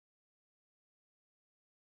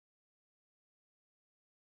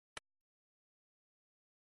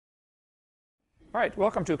All right,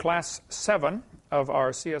 welcome to Class 7 of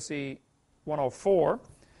our CSE 104.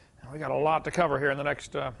 We got a lot to cover here in the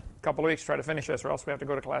next couple of weeks to try to finish this, or else we have to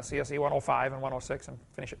go to Class CSE 105 and 106 and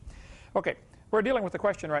finish it. Okay, we're dealing with the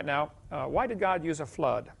question right now, why did God use a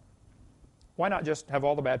flood? Why not just have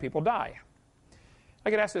all the bad people die? I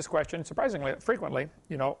get asked this question surprisingly frequently,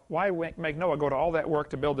 why make Noah go to all that work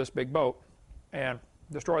to build this big boat and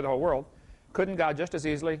destroy the whole world? Couldn't God just as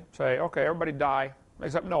easily say, okay, everybody die,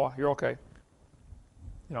 except Noah, you're okay?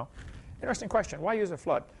 Interesting question. Why use a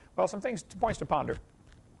flood? Well, some points to ponder.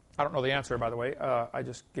 I don't know the answer, by the way. I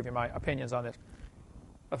just give you my opinions on this.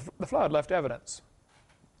 The flood left evidence.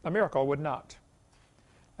 A miracle would not.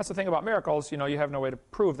 That's the thing about miracles. You have no way to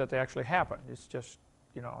prove that they actually happened. It's just,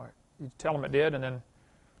 you tell them it did, and then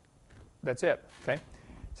that's it. Okay.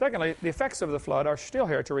 Secondly, the effects of the flood are still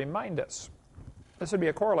here to remind us. This would be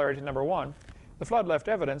a corollary to number one. The flood left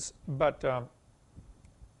evidence, but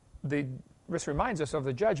this reminds us of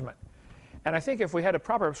the judgment. And I think if we had a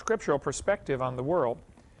proper scriptural perspective on the world,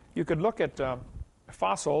 you could look at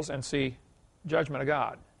fossils and see judgment of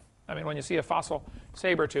God. I mean, when you see a fossil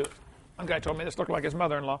saber-tooth, one guy told me this looked like his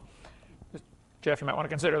mother-in-law. Jeff, you might want to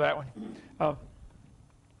consider that one.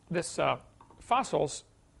 Fossils,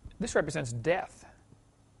 this represents death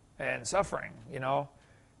and suffering,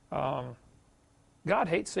 God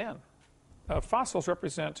hates sin. Fossils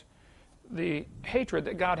represent the hatred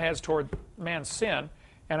that God has toward man's sin.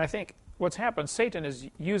 And I think what's happened, Satan is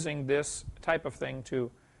using this type of thing to,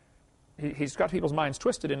 he's got people's minds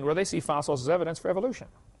twisted in where they see fossils as evidence for evolution.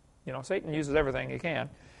 Satan uses everything he can.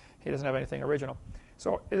 He doesn't have anything original.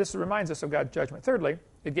 So this reminds us of God's judgment. Thirdly,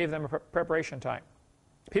 it gave them a preparation time.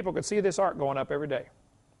 People could see this ark going up every day.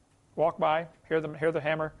 Walk by, hear the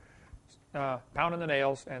hammer pounding the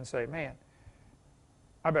nails, and say, man,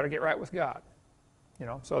 I better get right with God.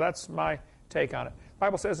 So that's my take on it. The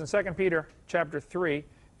Bible says in 2 Peter chapter 3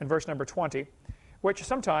 and verse number 20, which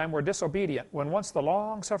sometime were disobedient, when once the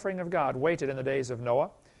long suffering of God waited in the days of Noah,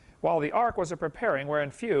 while the ark was a preparing, wherein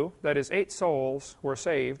few, that is 8 souls, were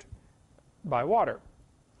saved by water.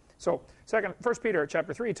 So 1 Peter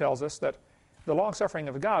chapter 3 tells us that the long suffering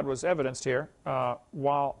of God was evidenced here.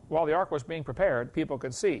 While the ark was being prepared, people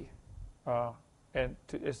could see. And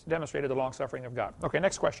it's demonstrated the long suffering of God. Okay,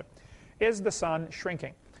 next question. Is the sun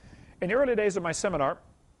shrinking? In the early days of my seminar,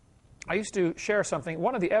 I used to share something.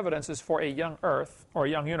 One of the evidences for a young Earth, or a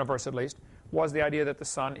young universe at least, was the idea that the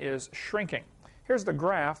sun is shrinking. Here's the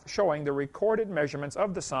graph showing the recorded measurements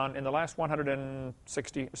of the sun in the last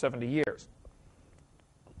 160 or 70 years.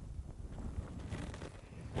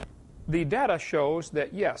 The data shows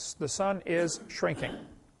that, yes, the sun is shrinking.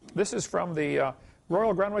 This is from the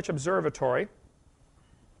Royal Greenwich Observatory.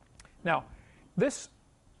 Now, this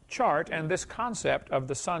chart and this concept of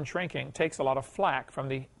the sun shrinking takes a lot of flack from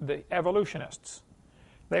the evolutionists.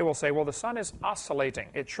 They will say, well, the sun is oscillating.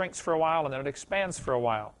 It shrinks for a while and then it expands for a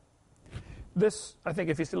while. This, I think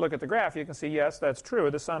if you still look at the graph, you can see, yes, that's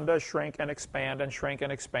true. The sun does shrink and expand and shrink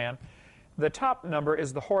and expand. The top number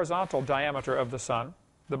is the horizontal diameter of the sun.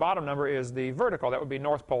 The bottom number is the vertical. That would be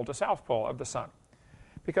North Pole to South Pole of the sun.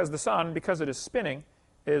 Because the sun, because it is spinning,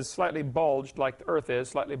 is slightly bulged like the Earth is,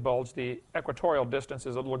 slightly bulged. The equatorial distance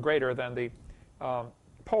is a little greater than the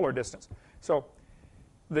polar distance. So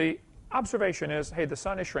the observation is, hey, the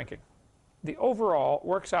sun is shrinking. The overall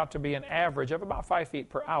works out to be an average of about 5 feet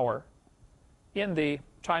per hour in the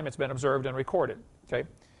time it's been observed and recorded. Okay?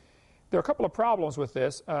 There are a couple of problems with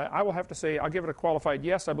this. I will have to say, I'll give it a qualified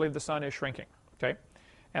yes, I believe the sun is shrinking. Okay?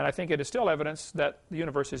 And I think it is still evidence that the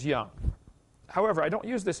universe is young. However, I don't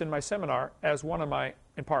use this in my seminar as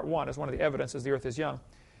in part one, as one of the evidences the Earth is young,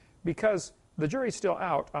 because the jury's still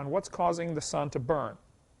out on what's causing the sun to burn.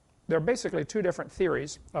 There are basically two different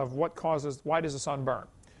theories of why does the sun burn.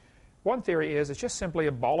 One theory is it's just simply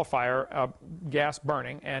a ball of fire, gas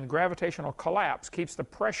burning, and gravitational collapse keeps the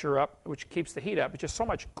pressure up, which keeps the heat up. It's just so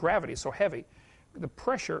much gravity, so heavy. The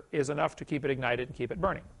pressure is enough to keep it ignited and keep it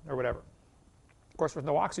burning, or whatever. Of course, with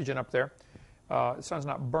no oxygen up there, the sun's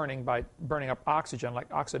not burning by burning up oxygen,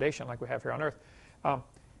 like oxidation like we have here on Earth.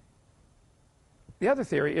 The other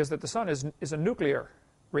theory is that the sun is a nuclear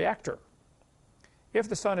reactor. If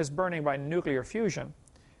the sun is burning by nuclear fusion,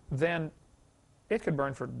 then it could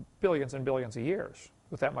burn for billions and billions of years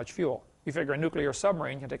with that much fuel. You figure a nuclear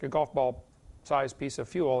submarine can take a golf ball-sized piece of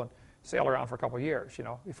fuel and sail around for a couple of years,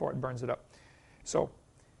 before it burns it up. So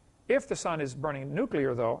if the sun is burning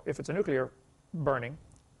nuclear, though, if it's a nuclear burning,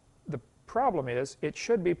 the problem is it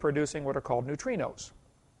should be producing what are called neutrinos.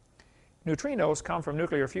 Neutrinos come from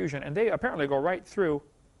nuclear fusion, and they apparently go right through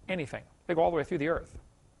anything. They go all the way through the Earth.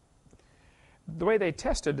 The way they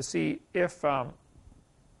tested to see if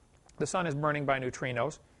the the sun is burning by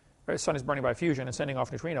neutrinos, or the sun is burning by fusion and sending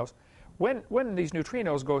off neutrinos. When these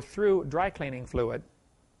neutrinos go through dry cleaning fluid,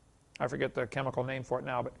 I forget the chemical name for it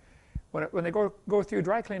now, but when they go through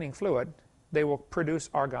dry cleaning fluid, they will produce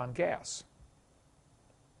argon gas.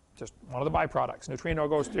 Just one of the byproducts. Neutrino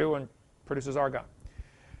goes through and produces argon.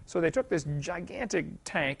 So they took this gigantic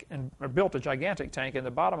tank or built a gigantic tank in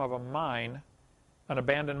the bottom of a mine, an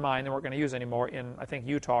abandoned mine they weren't going to use anymore in, I think,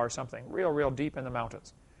 Utah or something, real deep in the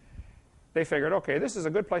mountains. They figured, okay, this is a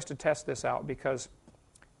good place to test this out, because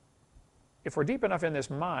if we're deep enough in this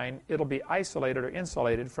mine, it'll be isolated or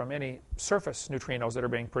insulated from any surface neutrinos that are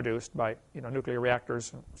being produced by nuclear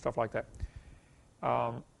reactors and stuff like that.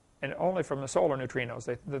 And only from the solar neutrinos.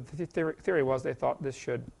 The theory was they thought this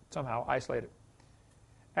should somehow isolate it.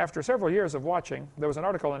 After several years of watching, there was an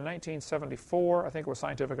article in 1974, I think it was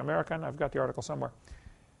Scientific American, I've got the article somewhere,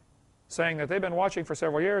 saying that they've been watching for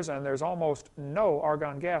several years and there's almost no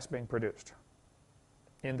argon gas being produced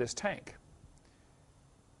in this tank.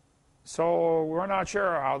 So we're not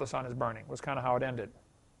sure how the sun is burning, was kind of how it ended.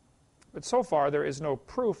 But so far there is no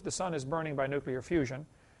proof the sun is burning by nuclear fusion.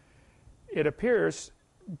 It appears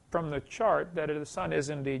from the chart that the sun is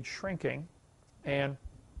indeed shrinking, and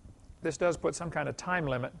this does put some kind of time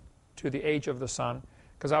limit to the age of the sun,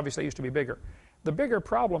 because obviously it used to be bigger. The bigger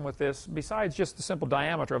problem with this, besides just the simple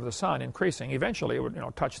diameter of the sun increasing, eventually it would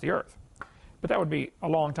touch the Earth. But that would be a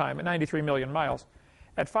long time, at 93 million miles.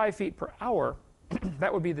 At 5 feet per hour,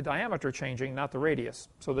 that would be the diameter changing, not the radius.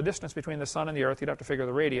 So the distance between the sun and the Earth, you'd have to figure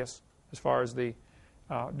the radius as far as the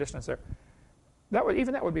distance there.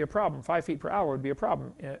 Even that would be a problem. 5 feet per hour would be a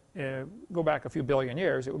problem. Go back a few billion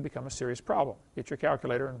years, it would become a serious problem. Get your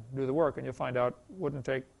calculator and do the work, and you'll find out it wouldn't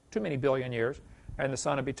take too many billion years, and the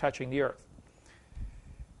sun would be touching the Earth.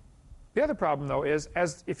 The other problem, though, is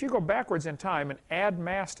if you go backwards in time and add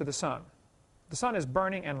mass to the sun is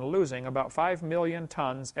burning and losing about 5 million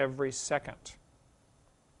tons every second.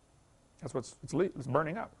 That's what it's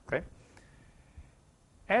burning up. Okay.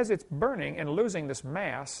 As it's burning and losing this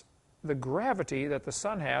mass, the gravity that the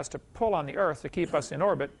sun has to pull on the Earth to keep us in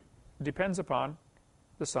orbit depends upon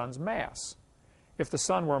the sun's mass. If the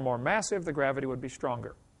sun were more massive, the gravity would be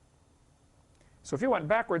stronger. So if you went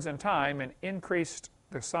backwards in time and increased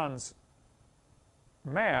the sun's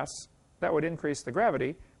mass, that would increase the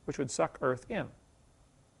gravity, which would suck Earth in.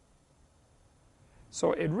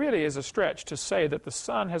 So it really is a stretch to say that the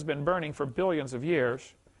sun has been burning for billions of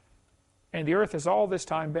years, and the Earth has all this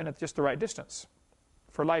time been at just the right distance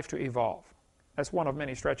for life to evolve. That's one of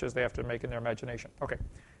many stretches they have to make in their imagination. Okay,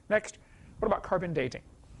 next, what about carbon dating?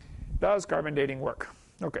 Does carbon dating work?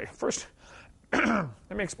 Okay, first, let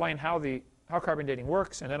me explain how carbon dating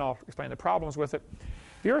works, and then I'll explain the problems with it.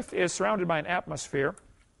 The Earth is surrounded by an atmosphere,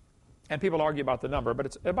 and people argue about the number, but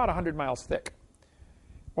it's about 100 miles thick.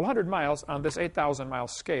 Well, 100 miles on this 8,000 mile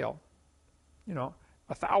scale,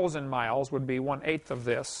 1,000 miles would be 1/8 of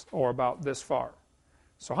this, or about this far.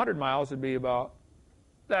 So 100 miles would be about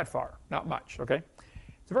that far, not much, okay?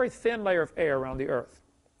 It's a very thin layer of air around the Earth,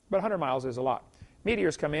 but 100 miles is a lot.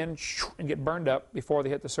 Meteors come in and get burned up before they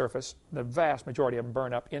hit the surface. The vast majority of them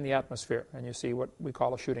burn up in the atmosphere, and you see what we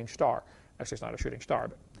call a shooting star. Actually, it's not a shooting star,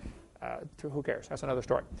 but who cares? That's another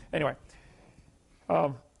story. Anyway,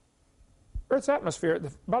 Earth's atmosphere,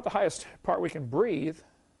 about the highest part we can breathe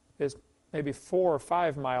is maybe 4 or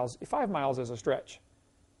 5 miles. 5 miles is a stretch.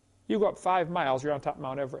 You go up 5 miles, you're on top of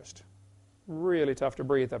Mount Everest. Really tough to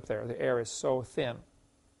breathe up there. The air is so thin.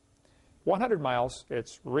 100 miles,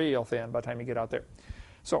 it's real thin by the time you get out there.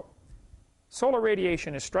 So, solar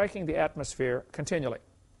radiation is striking the atmosphere continually.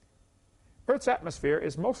 Earth's atmosphere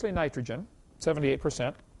is mostly nitrogen,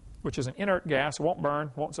 78%, which is an inert gas, won't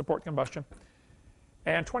burn, won't support combustion,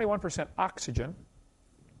 and 21% oxygen,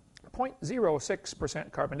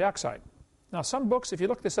 0.06% carbon dioxide. Now, some books, if you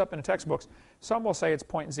look this up in the textbooks, some will say it's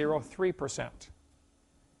 0.03%.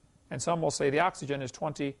 And some will say the oxygen is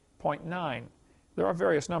 20.9. There are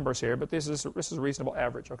various numbers here, but this is a reasonable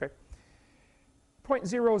average, okay?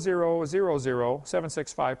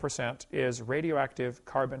 0.0000765% is radioactive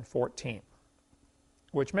carbon-14,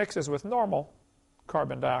 which mixes with normal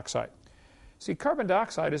carbon dioxide. See, carbon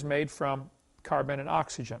dioxide is made from carbon and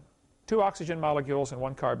oxygen. 2 oxygen molecules and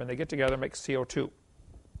 1 carbon. They get together and make CO2.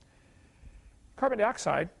 Carbon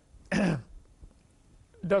dioxide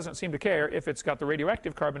doesn't seem to care if it's got the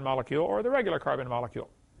radioactive carbon molecule or the regular carbon molecule.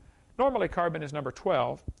 Normally carbon is number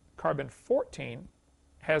 12. Carbon-14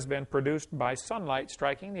 has been produced by sunlight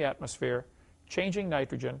striking the atmosphere, changing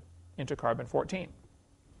nitrogen into carbon-14.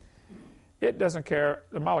 It doesn't care,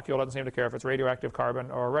 the molecule doesn't seem to care if it's radioactive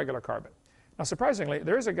carbon or regular carbon. Now surprisingly,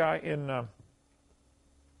 there is a guy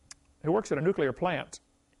who works at a nuclear plant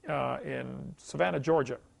in Savannah,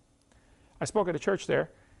 Georgia. I spoke at a church there.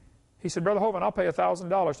 He said, Brother Hovind, I'll pay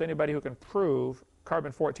 $1,000 to anybody who can prove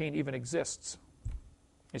carbon-14 even exists.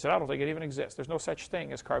 He said, I don't think it even exists. There's no such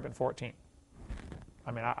thing as carbon-14.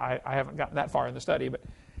 I mean, I haven't gotten that far in the study, but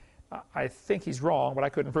I think he's wrong, but I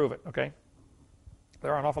couldn't prove it, okay?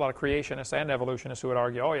 There are an awful lot of creationists and evolutionists who would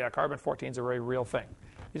argue, oh yeah, carbon-14 is a very real thing.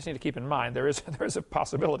 You just need to keep in mind there is a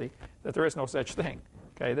possibility that there is no such thing.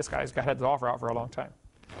 Okay, this guy's had the offer out for a long time.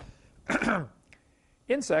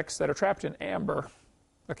 Insects that are trapped in amber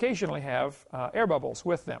occasionally have air bubbles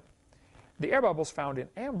with them. The air bubbles found in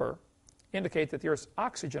amber indicate that the Earth's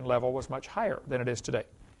oxygen level was much higher than it is today.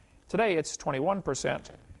 Today it's 21%.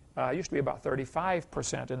 It used to be about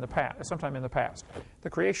 35% in the past, sometime in the past. The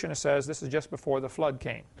creationist says this is just before the flood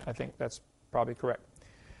came. I think that's probably correct.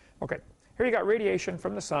 Okay, here you got radiation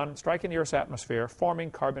from the sun striking the Earth's atmosphere,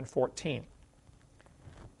 forming carbon-14.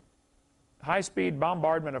 High-speed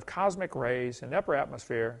bombardment of cosmic rays in the upper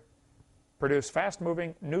atmosphere produce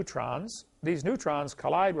fast-moving neutrons. These neutrons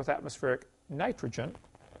collide with atmospheric nitrogen,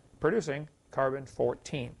 producing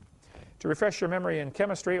carbon-14. To refresh your memory in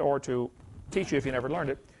chemistry, or to teach you if you never learned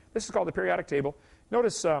it, this is called the periodic table.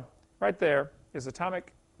 Notice right there is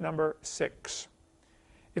atomic number 6.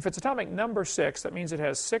 If it's atomic number 6, that means it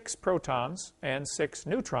has 6 protons and 6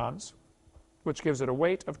 neutrons, which gives it a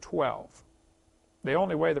weight of 12. They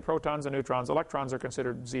only weigh the protons and neutrons. Electrons are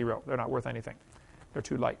considered 0. They're not worth anything. They're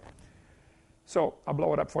too light. So I'll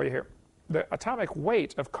blow it up for you here. The atomic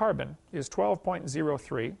weight of carbon is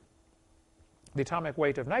 12.03. The atomic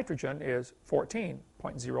weight of nitrogen is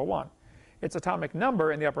 14.01. Its atomic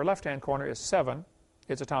number in the upper left-hand corner is 7.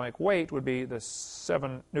 Its atomic weight would be the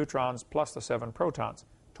 7 neutrons plus the 7 protons,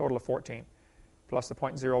 total of 14, plus the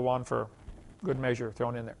 0.01 for good measure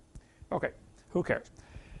thrown in there. Okay, who cares?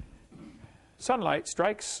 Sunlight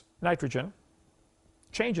strikes nitrogen,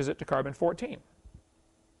 changes it to carbon-14.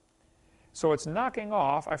 So it's knocking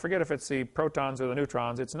off, I forget if it's the protons or the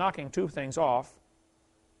neutrons, it's knocking 2 things off.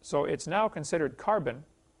 So it's now considered carbon.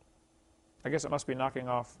 I guess it must be knocking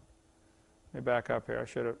off. Let me back up here.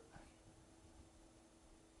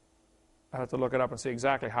 I have to look it up and see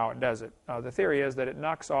exactly how it does it. The theory is that it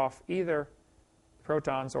knocks off either the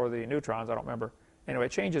protons or the neutrons. I don't remember. Anyway,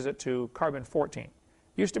 it changes it to carbon-14.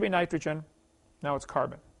 Used to be nitrogen. Now it's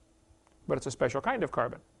carbon. But it's a special kind of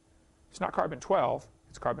carbon. It's not carbon-12.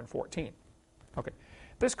 It's carbon-14. Okay.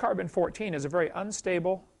 This carbon-14 is a very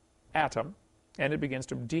unstable atom, and it begins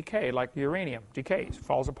to decay like uranium. Decays,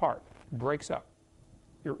 falls apart, breaks up.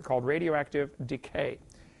 Called radioactive decay.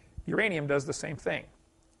 Uranium does the same thing.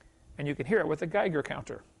 And you can hear it with a Geiger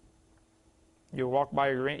counter. You walk by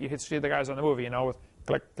uranium, you see the guys on the movie, you know, with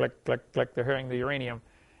click, click, click, click, they're hearing the uranium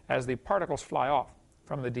as the particles fly off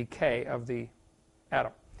from the decay of the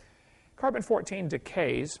atom. Carbon-14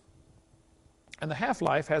 decays, and the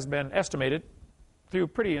half-life has been estimated through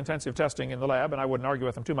pretty intensive testing in the lab, and I wouldn't argue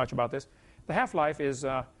with them too much about this. The half-life is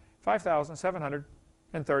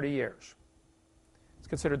 5,730 years. It's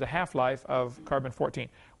considered the half-life of carbon-14,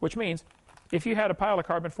 which means if you had a pile of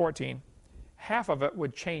carbon-14, half of it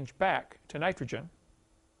would change back to nitrogen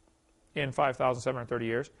in 5,730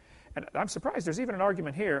 years. And I'm surprised there's even an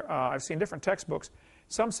argument here. I've seen different textbooks.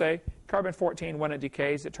 Some say carbon-14, when it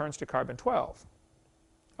decays, it turns to carbon-12.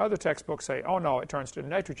 Other textbooks say, oh no, it turns to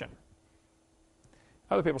nitrogen.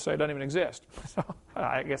 Other people say it doesn't even exist. So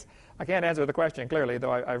I guess I can't answer the question clearly,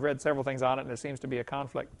 though I've read several things on it, and there seems to be a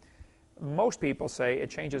conflict. Most people say it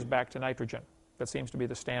changes back to nitrogen. That seems to be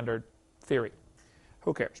the standard theory.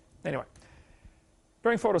 Who cares? Anyway,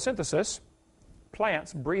 during photosynthesis,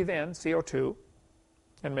 plants breathe in CO2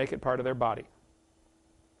 and make it part of their body.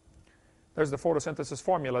 There's the photosynthesis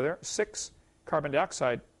formula there. 6 carbon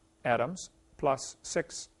dioxide atoms plus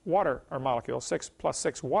 6 water or molecules, 6 plus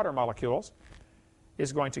 6 water molecules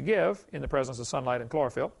is going to give, in the presence of sunlight and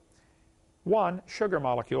chlorophyll, 1 sugar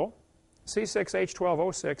molecule.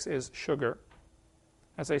 C6H12O6 is sugar.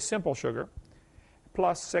 That's a simple sugar,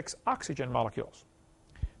 plus 6 oxygen molecules.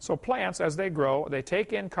 So plants, as they grow, they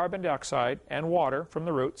take in carbon dioxide and water from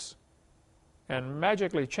the roots and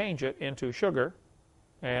magically change it into sugar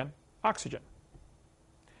and oxygen.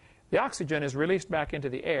 The oxygen is released back into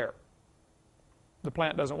the air. The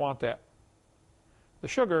plant doesn't want that. The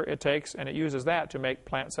sugar it takes, and it uses that to make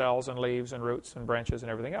plant cells and leaves and roots and branches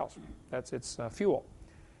and everything else. That's its fuel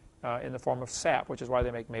in the form of sap, which is why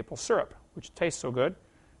they make maple syrup, which tastes so good.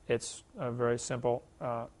 It's a very simple,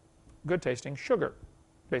 good-tasting sugar,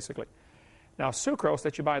 basically. Now, sucrose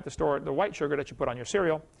that you buy at the store, the white sugar that you put on your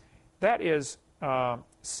cereal, that is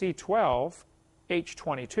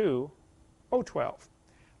C12H22O12.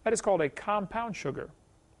 That is called a compound sugar.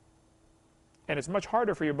 and it's much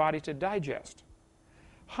harder for your body to digest.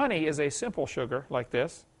 Honey is a simple sugar like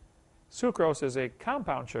this. Sucrose is a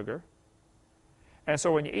compound sugar. And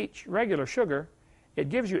so when you eat regular sugar, it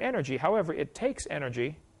gives you energy. However, it takes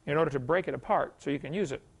energy in order to break it apart so you can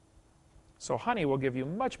use it. So honey will give you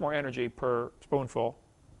much more energy per spoonful,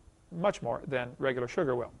 much more than regular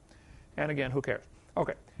sugar will. And again, who cares?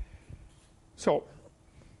 Okay. So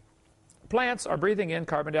plants are breathing in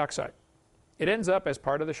carbon dioxide. It ends up as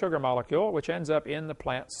part of the sugar molecule, which ends up in the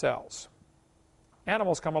plant cells.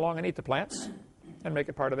 Animals come along and eat the plants and make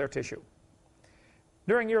it part of their tissue.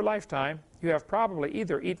 During your lifetime, you have probably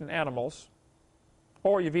either eaten animals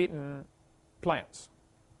or you've eaten plants.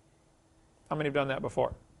 How many have done that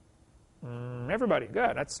before? Everybody.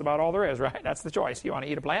 Good. That's about all there is, right? That's the choice. You want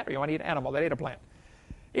to eat a plant or you want to eat an animal that ate a plant.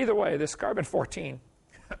 Either way, this carbon-14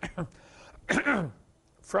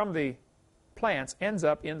 from the plants ends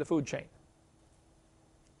up in the food chain.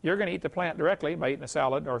 You're going to eat the plant directly by eating a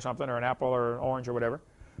salad or something, or an apple or an orange or whatever,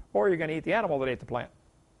 or you're going to eat the animal that ate the plant.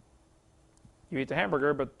 You eat the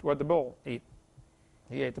hamburger, but what did the bull eat?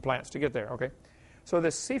 He ate the plants to get there, okay? So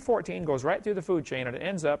this C14 goes right through the food chain and it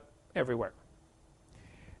ends up everywhere.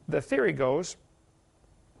 The theory goes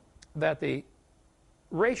that the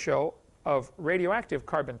ratio of radioactive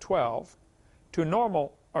carbon-12 to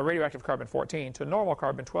normal, or radioactive carbon-14 to normal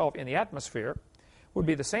carbon-12 in the atmosphere would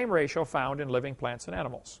be the same ratio found in living plants and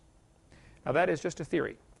animals. Now that is just a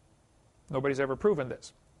theory. Nobody's ever proven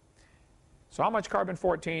this. So how much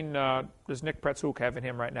carbon-14 does Nick Pretzhook have in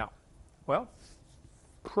him right now? Well,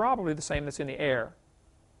 probably the same that's in the air.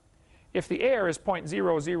 If the air is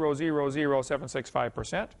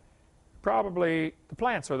 0.0000765%, probably the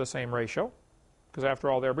plants are the same ratio, because after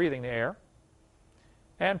all they're breathing the air.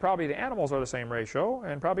 And probably the animals are the same ratio,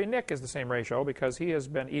 and probably Nick is the same ratio because he has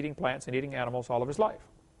been eating plants and eating animals all of his life.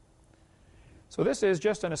 So this is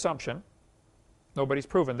just an assumption. Nobody's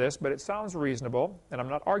proven this, but it sounds reasonable, and I'm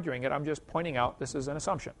not arguing it, I'm just pointing out this is an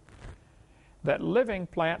assumption. That living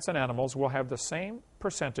plants and animals will have the same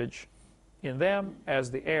percentage in them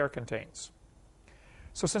as the air contains.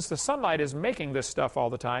 So since the sunlight is making this stuff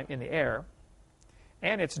all the time in the air,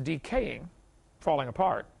 and it's decaying, falling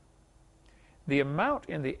apart, the amount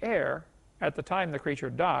in the air at the time the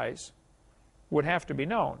creature dies would have to be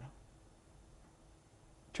known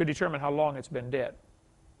to determine how long it's been dead.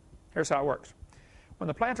 Here's how it works. When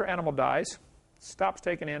the plant or animal dies, it stops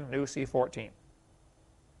taking in new C14.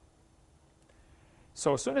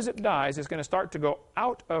 So as soon as it dies, it's going to start to go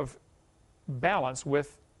out of balance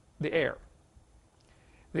with the air.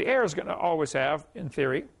 The air is going to always have, in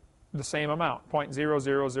theory, the same amount,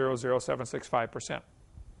 0.0000765%.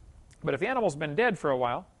 But if the animal's been dead for a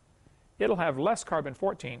while, it'll have less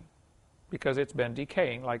carbon-14 because it's been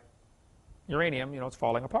decaying like uranium, it's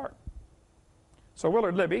falling apart. So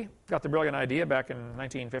Willard Libby got the brilliant idea back in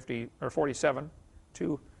 1950 or 47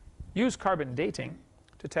 to use carbon dating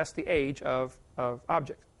to test the age of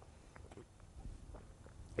objects.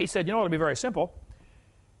 He said, it'll be very simple.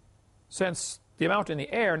 Since the amount in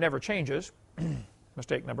the air never changes,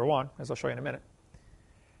 mistake number one, as I'll show you in a minute,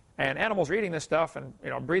 and animals are eating this stuff, and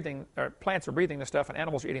plants are breathing this stuff, and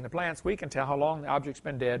animals are eating the plants, we can tell how long the object's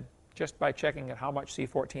been dead just by checking at how much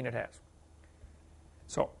C14 it has.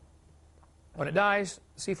 So when it dies,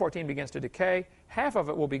 C14 begins to decay. Half of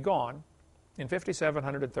it will be gone in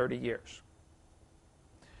 5,730 years.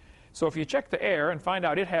 So if you check the air and find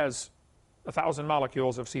out it has 1,000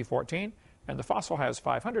 molecules of C14, and the fossil has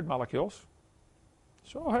 500 molecules,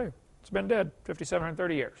 so hey, it's been dead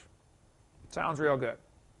 5,730 years. Sounds real good.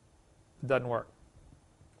 It doesn't work.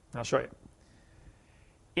 I'll show you.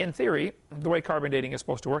 In theory, the way carbon dating is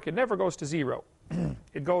supposed to work, it never goes to 0.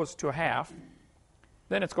 It goes to a half.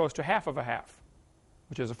 Then it goes to half of a half,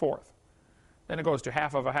 which is a fourth. Then it goes to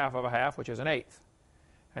half of a half of a half, which is an eighth.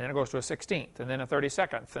 And then it goes to a 16th, and then a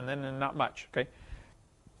 32nd, and then not much. Okay.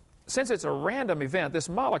 Since it's a random event, this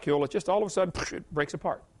molecule, it just all of a sudden it breaks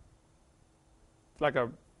apart. It's like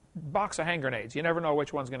a box of hand grenades. You never know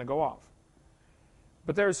which one's going to go off.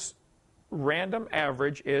 But there's random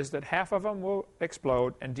average is that half of them will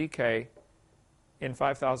explode and decay in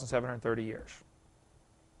 5,730 years.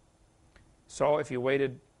 So if you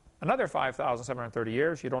waited another 5,730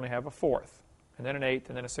 years, you'd only have a fourth, and then an eighth,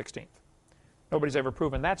 and then a 16th. Nobody's ever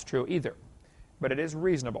proven that's true either, but it is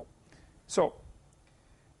reasonable. So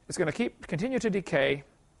it's going to continue to decay.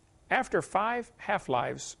 After 5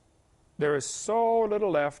 half-lives, there is so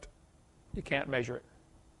little left, you can't measure it.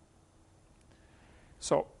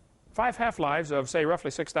 So 5 half-lives of, say,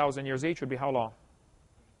 roughly 6,000 years each would be how long?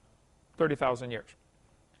 30,000 years.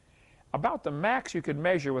 About the max you could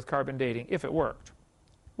measure with carbon dating, if it worked,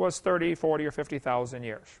 was 30, 40, or 50,000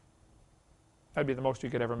 years. That'd be the most you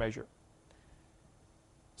could ever measure.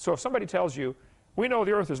 So if somebody tells you, we know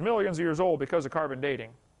the Earth is millions of years old because of carbon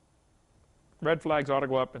dating, red flags ought to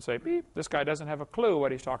go up and say, beep, this guy doesn't have a clue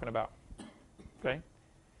what he's talking about. Okay?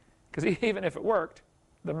 Because even if it worked,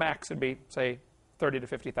 the max would be, say, 30 to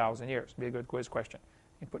 50,000 years. It'd be a good quiz question.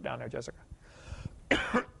 You can put down there, Jessica.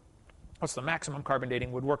 What's the maximum carbon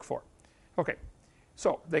dating would work for? Okay,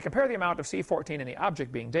 so they compare the amount of C14 in the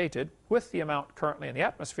object being dated with the amount currently in the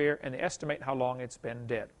atmosphere, and they estimate how long it's been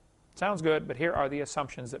dead. Sounds good, but here are the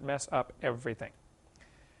assumptions that mess up everything.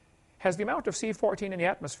 Has the amount of C14 in the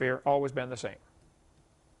atmosphere always been the same?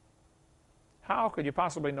 How could you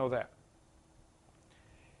possibly know that?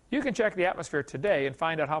 You can check the atmosphere today and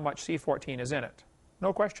find out how much C14 is in it.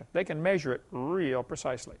 No question. They can measure it real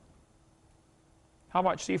precisely. How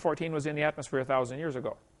much C14 was in the atmosphere 1,000 years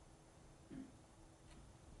ago?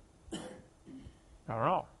 I don't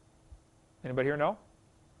know. Anybody here know?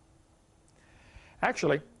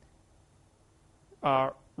 Actually,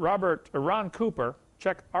 Ron Cooper,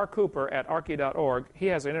 check R. Cooper at archie.org. He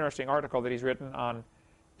has an interesting article that he's written on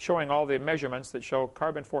showing all the measurements that show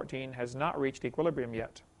carbon-14 has not reached equilibrium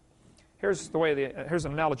yet. Here's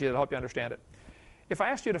an analogy that'll help you understand it. If I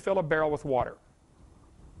asked you to fill a barrel with water,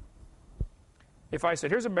 if I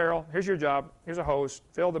said, here's a barrel, here's your job, here's a hose,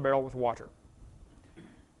 fill the barrel with water.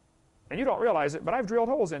 And you don't realize it, but I've drilled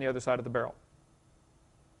holes in the other side of the barrel.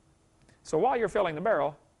 So while you're filling the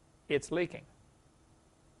barrel, it's leaking.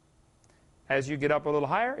 As you get up a little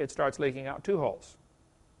higher, it starts leaking out 2 holes.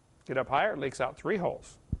 Get up higher, it leaks out 3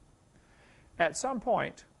 holes. At some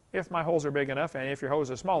point, if my holes are big enough and if your hose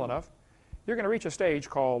is small enough, you're going to reach a stage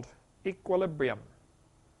called equilibrium.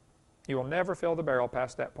 You will never fill the barrel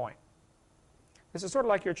past that point. This is sort of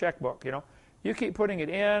like your checkbook, you know. You keep putting it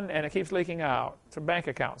in and it keeps leaking out. It's a bank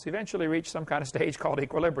account. So you eventually reach some kind of stage called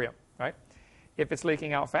equilibrium, right? If it's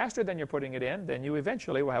leaking out faster than you're putting it in, then you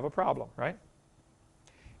eventually will have a problem, right?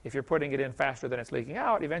 If you're putting it in faster than it's leaking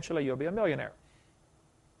out, eventually you'll be a millionaire.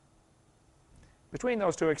 Between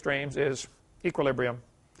those two extremes is equilibrium,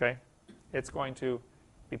 okay? It's going to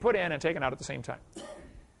be put in and taken out at the same time.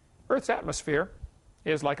 Earth's atmosphere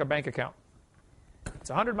is like a bank account. It's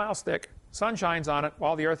 100 miles thick. Sun shines on it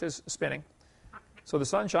while the Earth is spinning. So the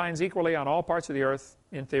sun shines equally on all parts of the Earth,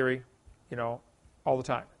 in theory, you know, all the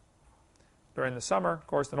time. During the summer, of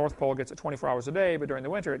course, the North Pole gets it 24 hours a day, but during the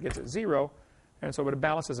winter it gets it 0, and so it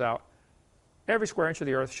balances out. Every square inch of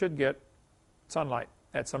the Earth should get sunlight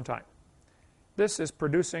at some time. This is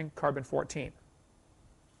producing carbon-14,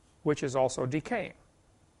 which is also decaying.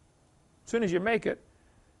 As soon as you make it,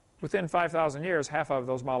 within 5,000 years, half of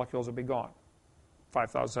those molecules will be gone.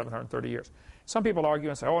 5,730 years. Some people argue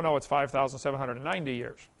and say, oh no, it's 5,790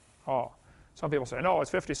 years. Oh. Some people say, no, it's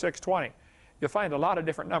 5620. You'll find a lot of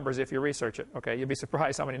different numbers if you research it. Okay, you'll be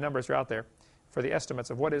surprised how many numbers are out there for the estimates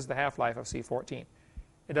of what is the half-life of C14.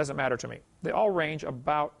 It doesn't matter to me. They all range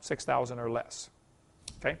about 6,000 or less.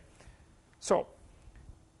 Okay? So,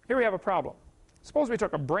 here we have a problem. Suppose we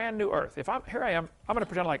took a brand new Earth. Here I am, I'm going to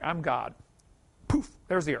pretend like I'm God. Poof,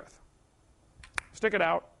 there's the Earth. Stick it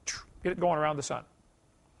out, get it going around the sun.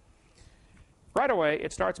 Right away,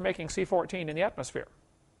 it starts making C14 in the atmosphere.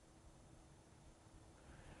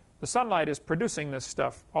 The sunlight is producing this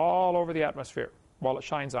stuff all over the atmosphere while it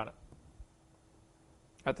shines on it.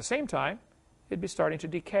 At the same time, it'd be starting to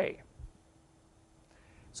decay.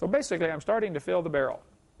 So basically, I'm starting to fill the barrel.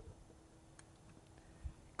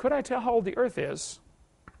 Could I tell how old the Earth is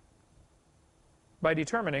by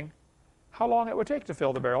determining how long it would take to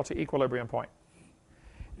fill the barrel to equilibrium point?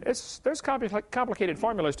 There's complicated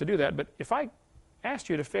formulas to do that, but if I asked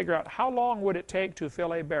you to figure out how long would it take to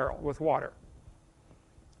fill a barrel with water,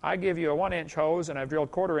 I give you a 1-inch hose and I've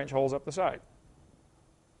drilled 1/4-inch holes up the side.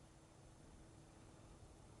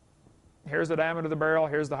 Here's the diameter of the barrel,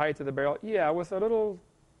 here's the height of the barrel. Yeah, with a little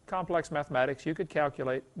complex mathematics, you could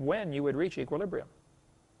calculate when you would reach equilibrium.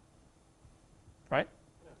 Right?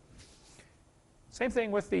 Same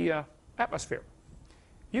thing with the atmosphere.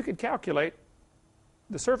 You could calculate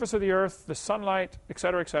the surface of the Earth, the sunlight,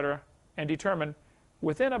 etc., and determine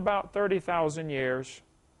within about 30,000 years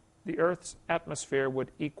the Earth's atmosphere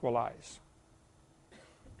would equalize.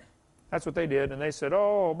 That's what they did, and they said,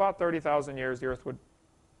 oh, about 30,000 years the Earth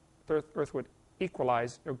would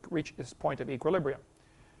equalize, or reach this point of equilibrium.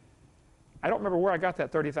 I don't remember where I got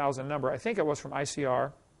that 30,000 number. I think it was from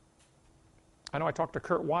ICR. I know I talked to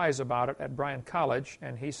Kurt Wise about it at Bryan College,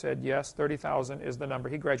 and he said, yes, 30,000 is the number.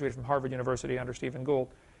 He graduated from Harvard University under Stephen Gould,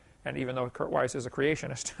 and even though Kurt Wise is a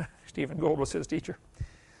creationist, Stephen Gould was his teacher.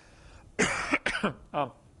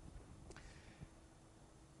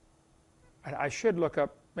 I should look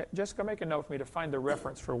up, Jessica, make a note for me to find the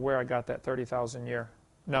reference for where I got that 30,000 year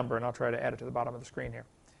number, and I'll try to add it to the bottom of the screen here.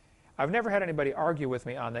 I've never had anybody argue with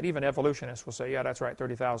me on that. Even evolutionists will say, yeah, that's right,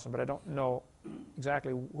 30,000, but I don't know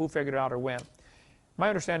exactly who figured it out or when. My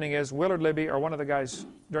understanding is Willard Libby, or one of the guys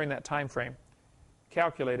during that time frame,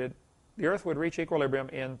 calculated the Earth would reach equilibrium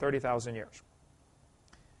in 30,000 years.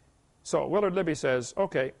 So Willard Libby says,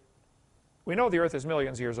 okay, we know the Earth is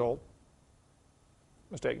millions of years old.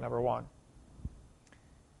 Mistake number one.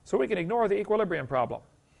 So we can ignore the equilibrium problem.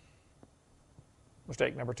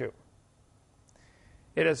 Mistake number two.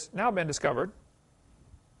 It has now been discovered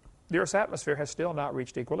the Earth's atmosphere has still not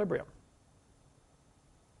reached equilibrium.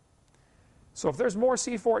 So if there's more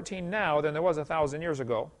C14 now than there was 1,000 years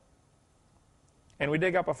ago, and we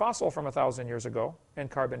dig up a fossil from 1,000 years ago and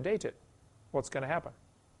carbon date it, what's going to happen?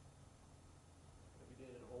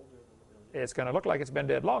 It's going to look like it's been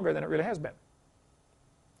dead longer than it really has been.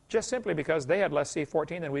 Just simply because they had less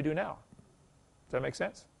C14 than we do now. Does that make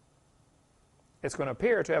sense? It's going to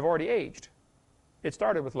appear to have already aged. It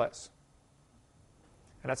started with less.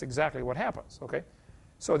 And that's exactly what happens, okay?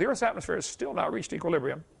 So the Earth's atmosphere has still not reached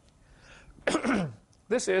equilibrium.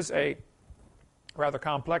 This is a rather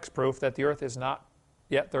complex proof that the Earth is not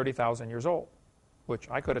yet 30,000 years old, which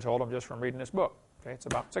I could have told them just from reading this book. Okay, it's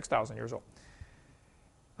about 6,000 years old.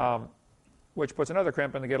 Which puts another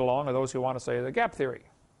crimp in the get along of those who want to say the gap theory,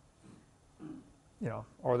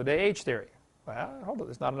 or the day-age theory. Well, hold it,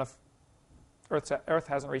 there's not enough. Earth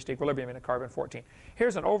hasn't reached equilibrium in a carbon-14.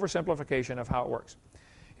 Here's an oversimplification of how it works.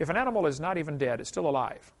 If an animal is not even dead, it's still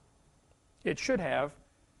alive, it should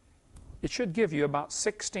give you about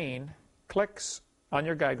 16 clicks on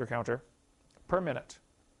your Geiger counter per minute,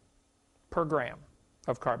 per gram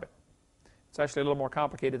of carbon. It's actually a little more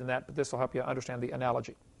complicated than that, but this will help you understand the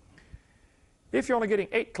analogy. If you're only getting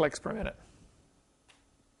 8 clicks per minute,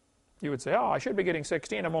 you would say, oh, I should be getting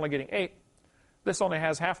 16, I'm only getting 8. This only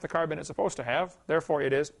has half the carbon it's supposed to have, therefore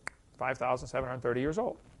it is 5,730 years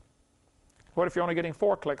old. What if you're only getting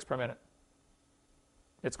 4 clicks per minute?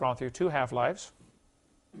 It's gone through 2 half-lives.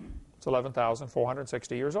 It's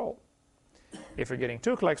 11,460 years old. If you're getting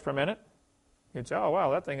 2 clicks per minute, you'd say, oh, wow,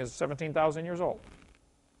 that thing is 17,000 years old.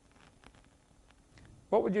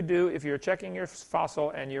 What would you do if you're checking your fossil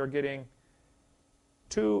and you're getting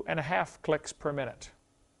 2.5 clicks per minute?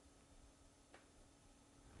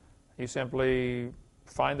 You simply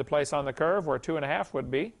find the place on the curve where 2.5 would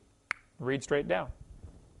be, read straight down.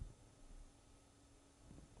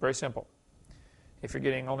 Very simple. If you're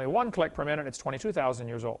getting only 1 click per minute, it's 22,000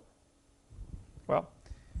 years old. Well,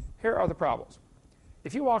 here are the problems.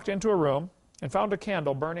 If you walked into a room and found a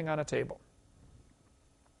candle burning on a table,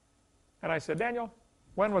 and I said, Daniel,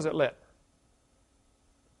 when was it lit?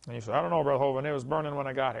 And you said, I don't know, Brother Hovind, it was burning when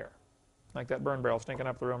I got here. Like that burn barrel stinking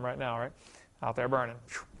up the room right now, right? Out there burning.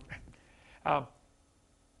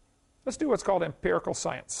 Let's do what's called empirical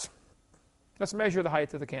science. Let's measure the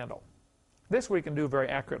height of the candle. This we can do very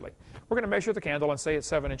accurately. We're going to measure the candle and say it's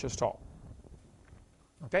 7 inches tall.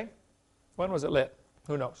 Okay? When was it lit?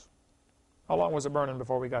 Who knows? How long was it burning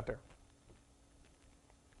before we got there?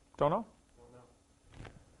 Don't know?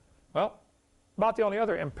 Well, about the only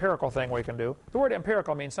other empirical thing we can do. The word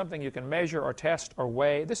empirical means something you can measure or test or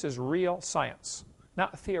weigh. This is real science,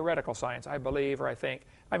 not theoretical science, I believe or I think.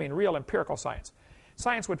 I mean real empirical science.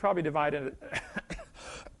 Science would probably divide into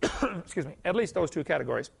excuse me, at least those 2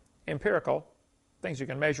 categories. Empirical, things you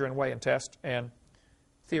can measure and weigh and test, and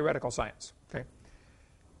theoretical science. Okay?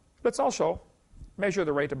 Let's also measure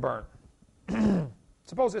the rate of burn.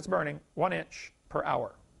 Suppose it's burning 1 inch per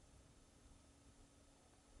hour.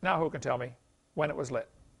 Now who can tell me when it was lit?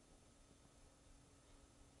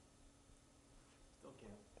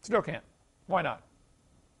 Still can't. Why not?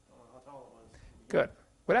 How tall it was. Good.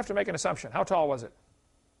 We'd have to make an assumption. How tall was it?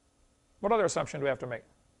 What other assumption do we have to make?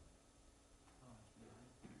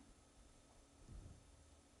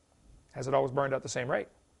 Has it always burned at the same rate?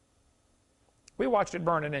 We watched it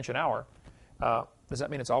burn 1 inch an hour. Does that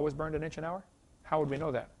mean it's always burned 1 inch an hour? How would we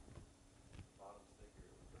know that?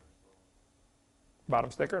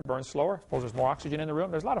 Bottom's thicker, it burns slower. Suppose there's more oxygen in the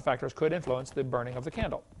room. There's a lot of factors could influence the burning of the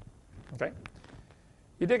candle. Okay?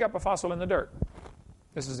 You dig up a fossil in the dirt.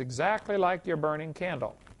 This is exactly like your burning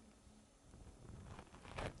candle.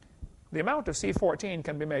 The amount of C14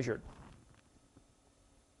 can be measured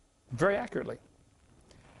very accurately.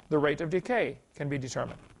 The rate of decay can be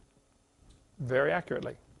determined very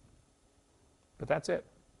accurately. But that's it.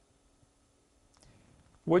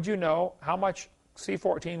 Would you know how much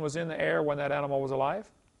C14 was in the air when that animal was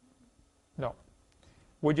alive? No.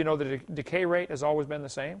 Would you know the decay rate has always been the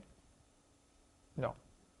same? No.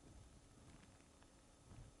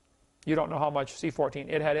 You don't know how much C14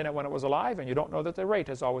 it had in it when it was alive, and you don't know that the rate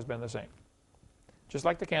has always been the same. Just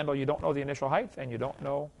like the candle, you don't know the initial height, and you don't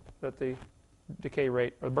know that the decay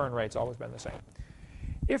rate or burn rate's always been the same.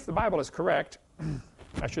 If the Bible is correct,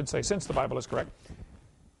 I should say since the Bible is correct,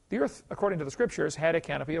 the earth, according to the scriptures, had a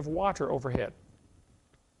canopy of water overhead.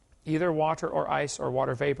 Either water or ice or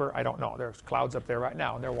water vapor, I don't know. There's clouds up there right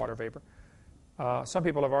now, and they're water vapor. Some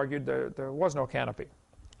people have argued there was no canopy.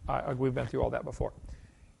 We've been through all that before.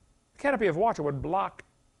 The canopy of water would block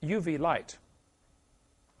UV light.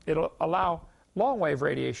 It'll allow long-wave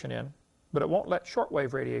radiation in, but it won't let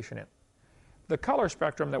short-wave radiation in. The color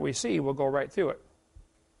spectrum that we see will go right through it.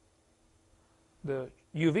 The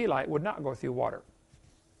UV light would not go through water.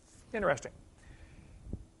 Interesting.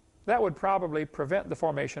 That would probably prevent the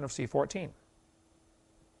formation of C14.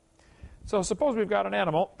 So suppose we've got an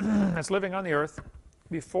animal that's living on the earth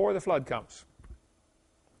before the flood comes.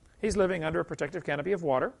 He's living under a protective canopy of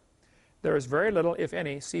water. There is very little, if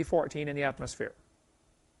any, C14 in the atmosphere.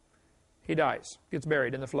 He dies, gets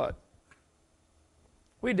buried in the flood.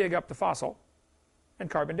 We dig up the fossil and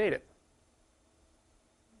carbon date it.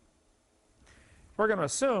 We're going to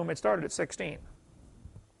assume it started at 16.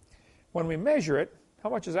 When we measure it, how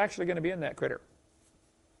much is actually going to be in that critter?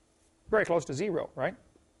 Very close to 0, right?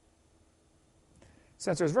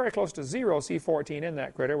 Since there's very close to 0 C14 in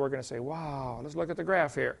that critter, we're going to say, wow, let's look at the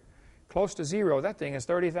graph here. Close to 0, that thing is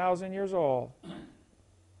 30,000 years old.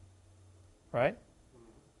 Right?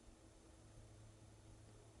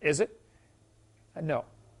 Is it? No.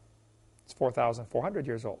 It's 4,400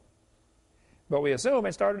 years old. But we assume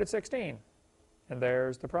it started at 16. And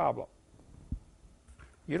there's the problem.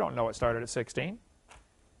 You don't know it started at 16.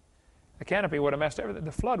 The canopy would have messed everything.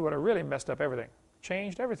 The flood would have really messed up everything.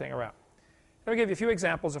 Changed everything around. Let me give you a few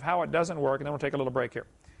examples of how it doesn't work, and then we'll take a little break here.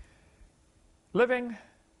 Living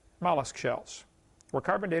mollusk shells were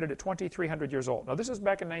carbon dated at 2,300 years old. Now, this is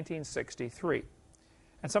back in 1963.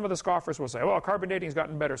 And some of the scoffers will say, well, carbon dating has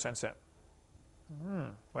gotten better since then.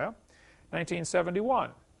 Well,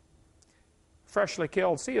 1971. Freshly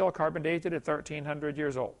killed seal carbon dated at 1,300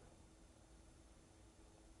 years old.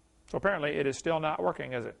 So apparently it is still not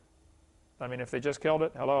working, is it? I mean, if they just killed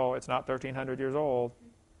it, hello, it's not 1,300 years old,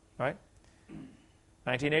 right?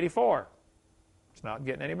 1984. It's not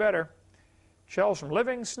getting any better. Shells from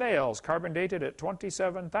living snails, carbon dated at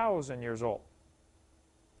 27,000 years old.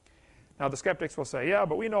 Now the skeptics will say, yeah,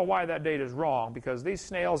 but we know why that date is wrong, because these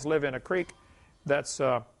snails live in a creek that's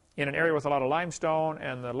in an area with a lot of limestone,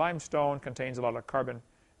 and the limestone contains a lot of carbon,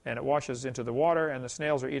 and it washes into the water, and the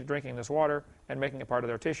snails are drinking this water and making it part of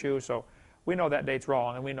their tissue, so we know that date's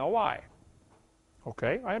wrong, and we know why.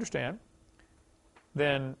 Okay, I understand.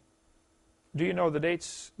 Then, do you know the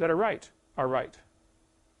dates that are right?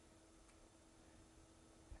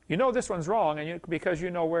 You know this one's wrong because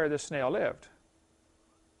you know where this snail lived.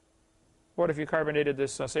 What if you carbon dated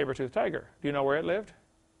this saber-toothed tiger? Do you know where it lived?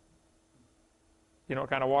 You know what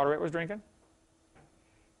kind of water it was drinking?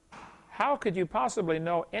 How could you possibly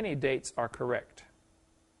know any dates are correct?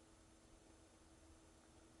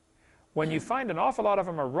 When you find an awful lot of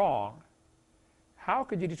them are wrong, how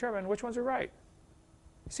could you determine which ones are right?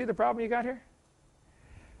 See the problem you got here?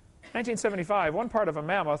 1975, one part of a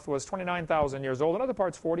mammoth was 29,000 years old, another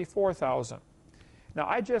part's 44,000. Now,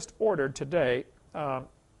 I just ordered today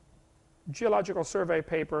Geological Survey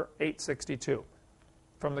paper 862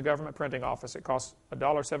 from the government printing office. It costs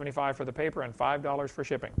 $1.75 for the paper and $5 for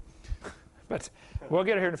shipping. But we'll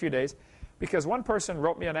get it here in a few days, because one person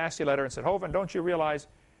wrote me a nasty letter and said, Hovind, don't you realize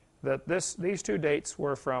that these two dates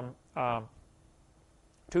were from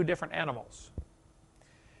two different animals?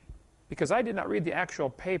 Because I did not read the actual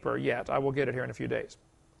paper yet. I will get it here in a few days.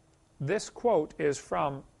 This quote is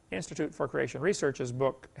from Institute for Creation Research's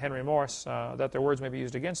book, Henry Morse, that their words may be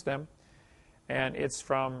used against them. And it's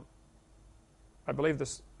from, I believe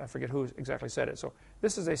this, I forget who exactly said it. So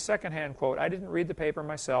this is a second-hand quote. I didn't read the paper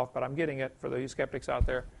myself, but I'm getting it for the skeptics out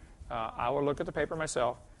there. I will look at the paper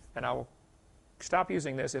myself, and I will stop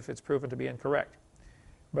using this if it's proven to be incorrect.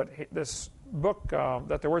 But this book,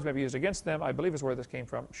 that their words may be used against them, I believe is where this came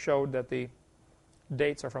from, showed that the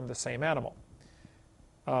dates are from the same animal.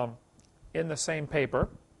 In the same paper,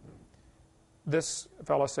 this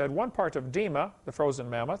fellow said one part of Dima, the frozen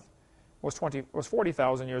mammoth, was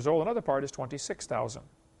 40,000 years old. Another part is 26,000.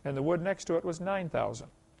 And the wood next to it was 9,000.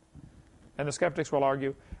 And the skeptics will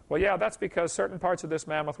argue, well, yeah, that's because certain parts of this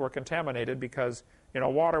mammoth were contaminated because,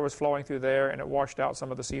 water was flowing through there and it washed out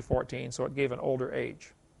some of the C14, so it gave an older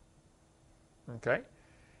age. Okay?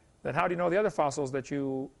 Then how do you know the other fossils that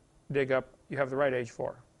you dig up you have the right age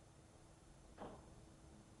for?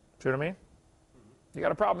 See what I mean? You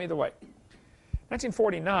got a problem either way.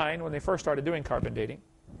 1949, when they first started doing carbon dating,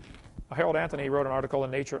 Harold Anthony wrote an article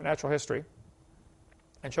in Natural History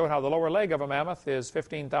and showed how the lower leg of a mammoth is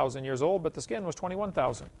 15,000 years old, but the skin was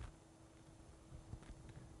 21,000.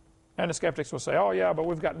 And the skeptics will say, oh yeah, but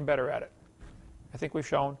we've gotten better at it. I think we've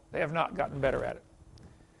shown they have not gotten better at it.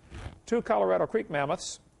 2 Colorado Creek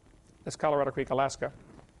mammoths, this Colorado Creek, Alaska,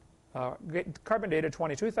 carbon dated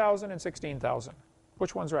 22,000 and 16,000.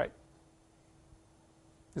 Which one's right?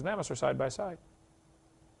 These mammoths are side by side.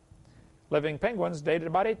 Living penguins dated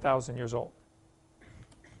about 8,000 years old.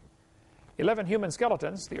 11 human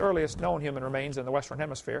skeletons, the earliest known human remains in the Western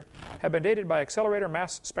Hemisphere, have been dated by accelerator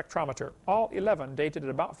mass spectrometer. All 11 dated at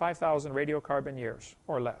about 5,000 radiocarbon years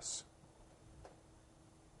or less.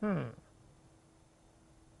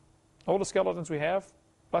 Oldest skeletons we have,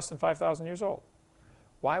 less than 5,000 years old.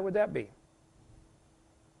 Why would that be?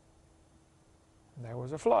 There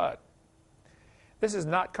was a flood. This is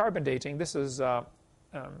not carbon dating. This is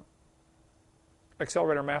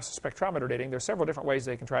accelerator mass spectrometer dating. There's several different ways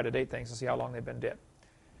they can try to date things to see how long they've been dead.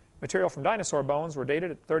 Material from dinosaur bones were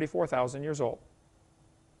dated at 34,000 years old.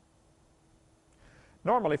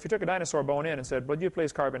 Normally, if you took a dinosaur bone in and said, would you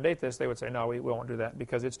please carbon date this, they would say, no, we won't do that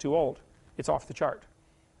because it's too old. It's off the chart.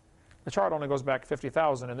 The chart only goes back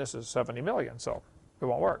 50,000 and this is 70 million, so it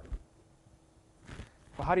won't work.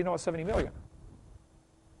 Well, how do you know it's 70 million?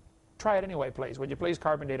 Try it anyway, please. Would you please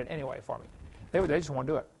carbon date it anyway for me? They just won't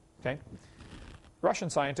do it. Okay?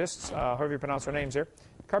 Russian scientists, however you pronounce their names here,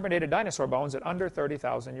 carbon dated dinosaur bones at under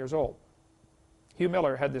 30,000 years old. Hugh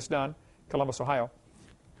Miller had this done, Columbus, Ohio.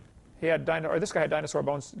 He had this guy had dinosaur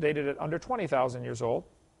bones dated at under 20,000 years old,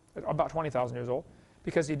 about 20,000 years old,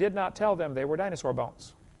 because he did not tell them they were dinosaur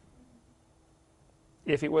bones.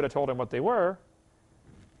 If he would have told them what they were,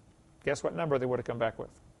 guess what number they would have come back with?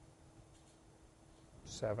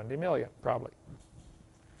 70 million, probably.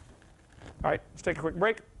 All right, let's take a quick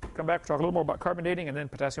break. Come back, talk a little more about carbon dating and then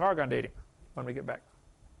potassium argon dating when we get back.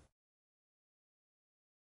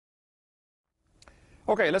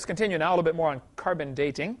 Okay, let's continue now a little bit more on carbon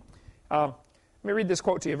dating. Let me read this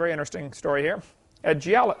quote to you, a very interesting story here. A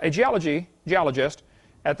geologist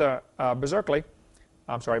at the Berkeley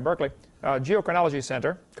Geochronology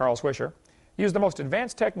Center, Carl Swisher, used the most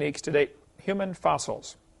advanced techniques to date human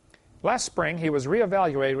fossils. Last spring, he was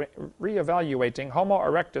reevaluating Homo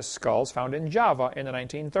erectus skulls found in Java in the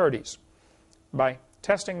 1930s by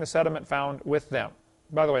testing the sediment found with them.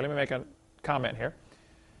 By the way, let me make a comment here.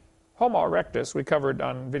 Homo erectus, we covered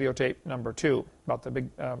on videotape number 2 about the big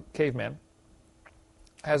caveman,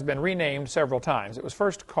 has been renamed several times. It was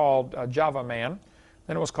first called Java man,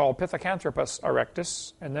 then it was called Pithecanthropus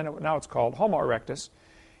erectus, and then now it's called Homo erectus.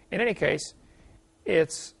 In any case,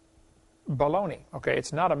 it's baloney. Okay,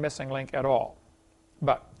 it's not a missing link at all.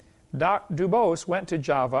 But Dubos went to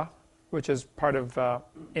Java, which is part of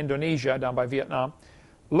Indonesia down by Vietnam,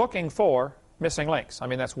 looking for missing links. I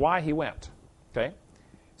mean, that's why he went. Okay,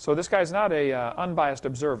 so this guy's not a unbiased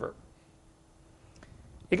observer.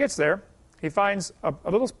 He gets there. He finds a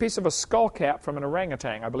little piece of a skull cap from an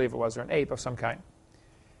orangutan, I believe it was, or an ape of some kind.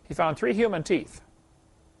 He found 3 human teeth.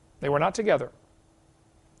 They were not together.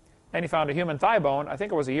 And he found a human thigh bone, I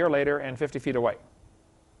think it was a year later, and 50 feet away.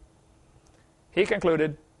 He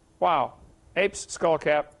concluded, wow, ape's skull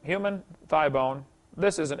cap, human thigh bone.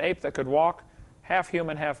 This is an ape that could walk, half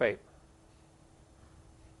human, half ape.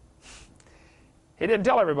 He didn't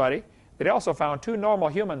tell everybody that he also found 2 normal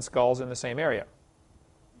human skulls in the same area.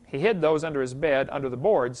 He hid those under his bed, under the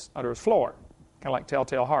boards, under his floor, kind of like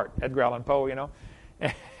Telltale Heart, Edgar Allan Poe, you know.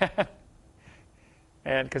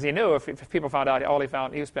 And because he knew if people found out all he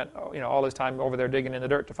found, he spent all his time over there digging in the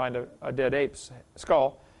dirt to find a dead ape's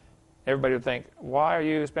skull, everybody would think, why are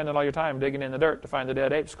you spending all your time digging in the dirt to find the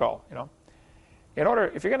dead ape's skull? You know,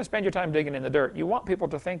 if you're going to spend your time digging in the dirt, you want people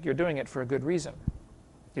to think you're doing it for a good reason.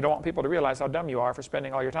 You don't want people to realize how dumb you are for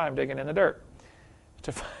spending all your time digging in the dirt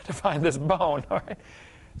to find this bone. All right.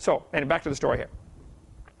 So, and back to the story here.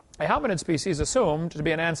 A hominid species assumed to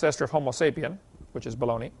be an ancestor of Homo sapien, which is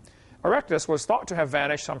baloney. Erectus was thought to have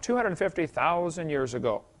vanished some 250,000 years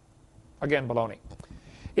ago. Again, baloney.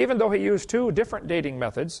 Even though he used 2 different dating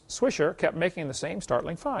methods, Swisher kept making the same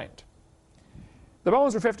startling find. The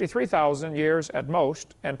bones were 53,000 years at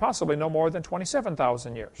most, and possibly no more than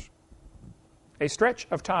 27,000 years. A stretch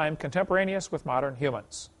of time contemporaneous with modern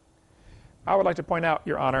humans. I would like to point out,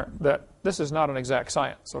 Your Honor, that this is not an exact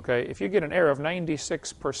science, okay? If you get an error of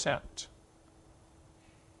 96%,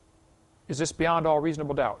 is this beyond all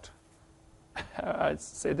reasonable doubt? I'd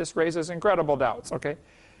say this raises incredible doubts, okay?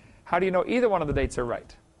 How do you know either one of the dates are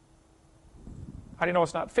right? How do you know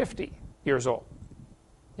it's not 50 years old?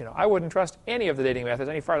 You know, I wouldn't trust any of the dating methods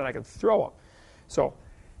any farther than I could throw them. So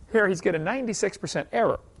here he's getting 96%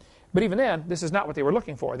 error. But even then, this is not what they were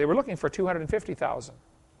looking for. They were looking for 250,000,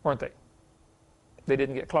 weren't they? They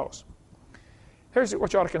didn't get close. Here's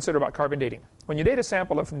what you ought to consider about carbon dating. When you date a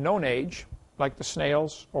sample of known age, like the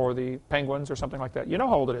snails or the penguins or something like that, you know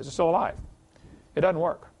how old it is. It's still alive. It doesn't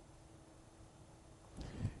work.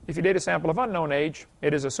 If you date a sample of unknown age,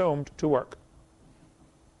 it is assumed to work.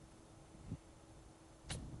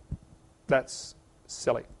 That's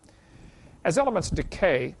silly. As elements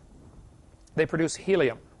decay, they produce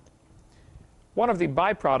helium. One of the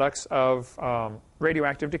byproducts of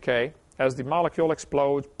radioactive decay, as the molecule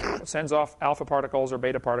explodes, it sends off alpha particles or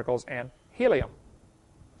beta particles and helium.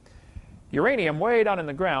 Uranium way down in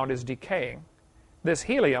the ground is decaying. This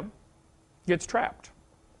helium gets trapped.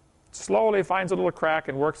 Slowly finds a little crack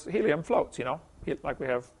and works. Helium floats, you know, like we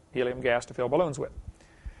have helium gas to fill balloons with.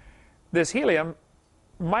 This helium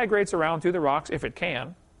migrates around through the rocks if it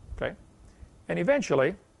can, okay, and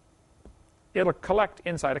eventually it'll collect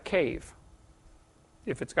inside a cave.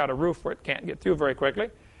 If it's got a roof where it can't get through very quickly,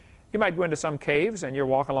 you might go into some caves and you're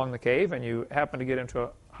walking along the cave and you happen to get into a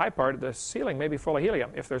high part, the ceiling may be full of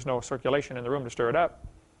helium if there's no circulation in the room to stir it up.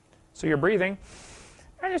 So you're breathing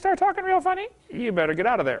and you start talking real funny, you better get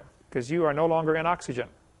out of there because you are no longer in oxygen.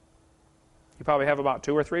 You probably have about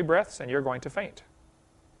 2 or 3 breaths and you're going to faint.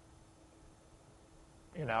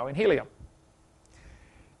 You're now in helium.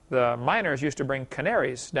 The miners used to bring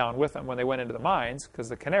canaries down with them when they went into the mines because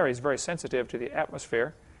the canary is very sensitive to the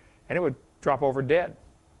atmosphere and it would drop over dead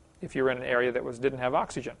if you were in an area that didn't have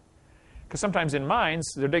oxygen. Because sometimes in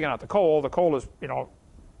mines, they're digging out the coal is, you know,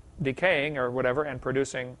 decaying or whatever and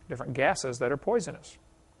producing different gases that are poisonous.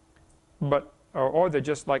 But, or they're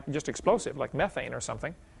just explosive, like methane or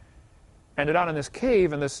something. And they're down in this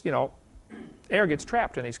cave and this, you know, air gets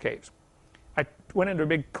trapped in these caves. I went into a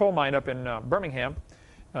big coal mine up in Birmingham,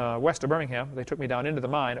 west of Birmingham. They took me down into the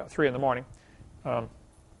mine at 3 in the morning.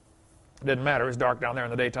 Didn't matter, it was dark down there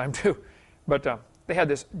in the daytime too. But they had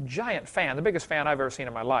this giant fan, the biggest fan I've ever seen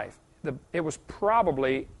in my life. It was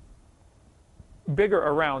probably bigger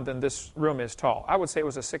around than this room is tall. I would say it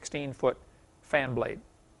was a 16-foot fan blade.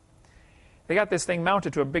 They got this thing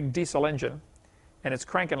mounted to a big diesel engine, and it's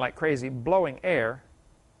cranking like crazy, blowing air,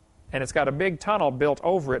 and it's got a big tunnel built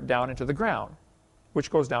over it down into the ground, which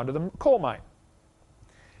goes down to the coal mine.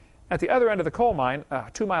 At the other end of the coal mine,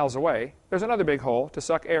 2 miles away, there's another big hole to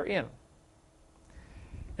suck air in.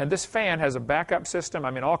 And this fan has a backup system,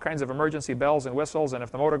 all kinds of emergency bells and whistles, and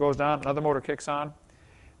if the motor goes down, another motor kicks on.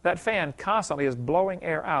 That fan constantly is blowing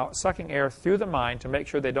air out, sucking air through the mine to make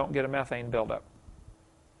sure they don't get a methane buildup.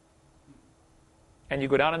 And you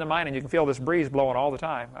go down in the mine and you can feel this breeze blowing all the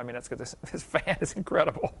time. This fan is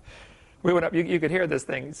incredible. We went up, you could hear this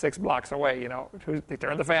thing 6 blocks away, you know. They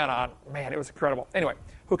turned the fan on. Man, it was incredible. Anyway,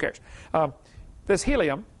 who cares? This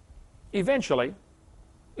helium eventually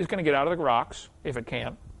is going to get out of the rocks, if it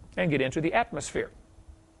can, and get into the atmosphere.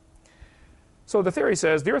 So the theory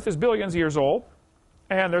says the Earth is billions of years old,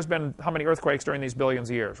 and there's been how many earthquakes during these billions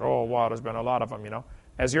of years? Oh, wow, there's been a lot of them, you know.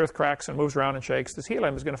 As the Earth cracks and moves around and shakes, this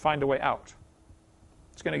helium is going to find a way out.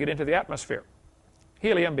 It's going to get into the atmosphere.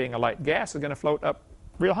 Helium, being a light gas, is going to float up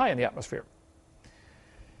real high in the atmosphere.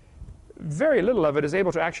 Very little of it is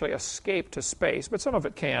able to actually escape to space, but some of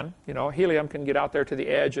it can. You know, helium can get out there to the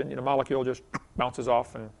edge, and the molecule just bounces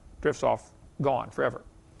off and drifts off, gone forever.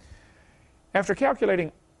 After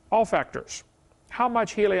calculating all factors, how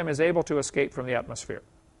much helium is able to escape from the atmosphere?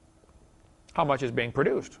 How much is being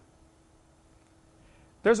produced?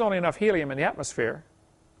 There's only enough helium in the atmosphere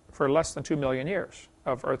for less than 2 million years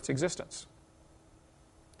of Earth's existence.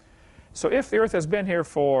 So if the Earth has been here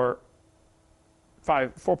for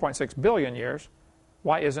 4.6 billion years,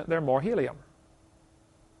 why isn't there more helium?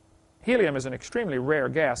 Helium is an extremely rare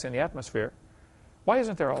gas in the atmosphere. Why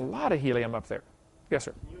isn't there a lot of helium up there? Yes,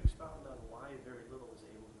 sir? Can you expound on why very little is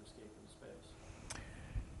able to escape into space?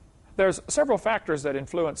 There's several factors that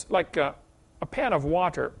influence, like a pan of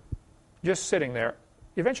water just sitting there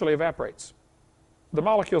eventually evaporates. The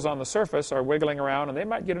molecules on the surface are wiggling around, and they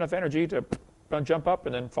might get enough energy to jump up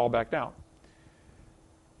and then fall back down.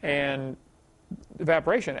 And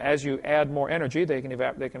evaporation, as you add more energy, they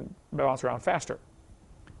can bounce around faster.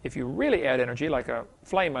 If you really add energy, like a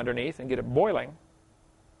flame underneath, and get it boiling,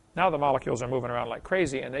 now the molecules are moving around like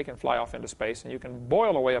crazy, and they can fly off into space, and you can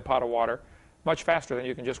boil away a pot of water much faster than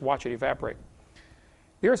you can just watch it evaporate.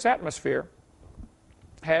 The Earth's atmosphere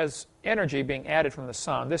has energy being added from the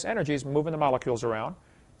sun. This energy is moving the molecules around.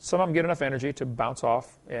 Some of them get enough energy to bounce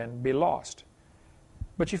off and be lost.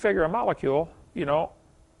 But you figure a molecule,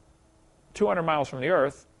 200 miles from the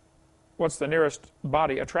Earth, what's the nearest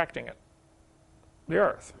body attracting it? The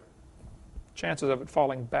Earth. chances of it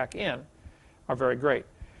falling back in are very great.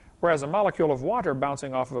 Whereas a molecule of water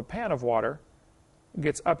bouncing off of a pan of water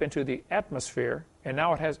gets up into the atmosphere, and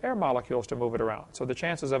now it has air molecules to move it around. So the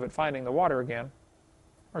chances of it finding the water again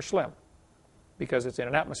are slim because it's in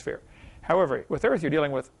an atmosphere. However, with Earth, you're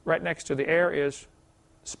dealing with, right next to the air is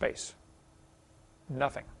space.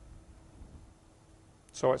 Nothing.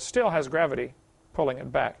 So it still has gravity pulling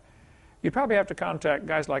it back. You'd probably have to contact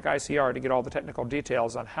guys like ICR to get all the technical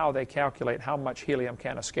details on how they calculate how much helium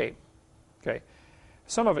can escape. Okay.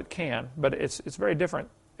 Some of it can, but it's very different.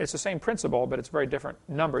 It's the same principle, but it's very different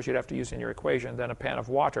numbers you'd have to use in your equation than a pan of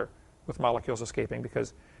water with molecules escaping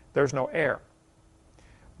because there's no air.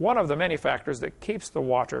 One of the many factors that keeps the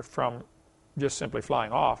water from just simply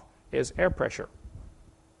flying off is air pressure.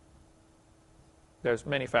 There's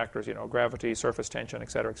many factors, gravity, surface tension,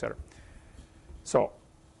 et cetera, et cetera. So,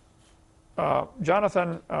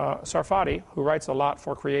 Jonathan Sarfati, who writes a lot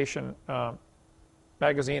for Creation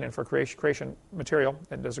magazine and for creation material,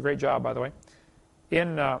 and does a great job, by the way,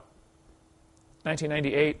 in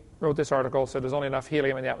 1998 wrote this article, said there's only enough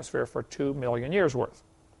helium in the atmosphere for 2 million years worth.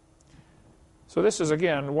 So this is,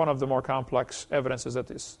 again, one of the more complex evidences that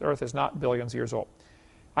this Earth is not billions of years old.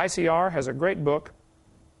 ICR has a great book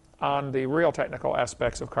on the real technical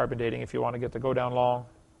aspects of carbon dating if you want to get the go down long,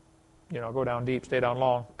 go down deep, stay down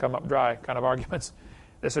long, come up dry kind of arguments.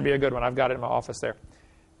 This would be a good one. I've got it in my office there.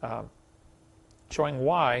 Showing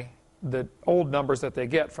why the old numbers that they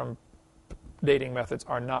get from dating methods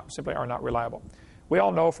are not reliable. We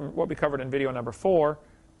all know from what we covered in video number 4,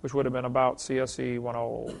 which would have been about CSE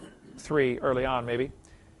 103 early on maybe,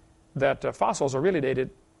 that fossils are really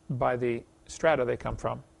dated by the strata they come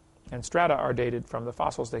from, and strata are dated from the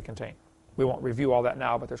fossils they contain. We won't review all that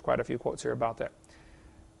now, but there's quite a few quotes here about that.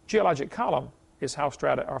 Geologic column is how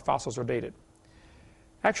strata or fossils are dated.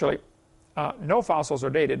 Actually, no fossils are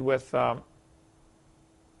dated with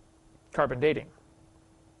carbon dating.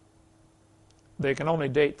 They can only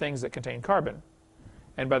date things that contain carbon.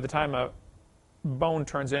 And by the time a bone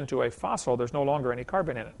turns into a fossil, there's no longer any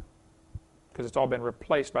carbon in it because it's all been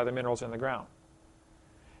replaced by the minerals in the ground.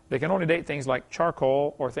 They can only date things like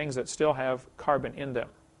charcoal or things that still have carbon in them.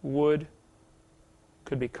 Wood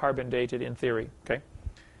could be carbon dated in theory. Okay,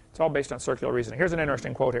 it's all based on circular reasoning. Here's an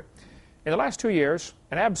interesting quote here. In the last 2 years,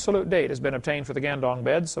 an absolute date has been obtained for the Gandong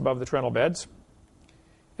beds above the Trinnell beds.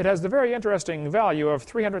 It has the very interesting value of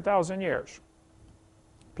 300,000 years,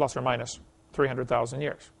 plus or minus 300,000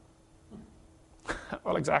 years.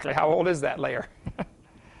 Well, exactly how old is that layer?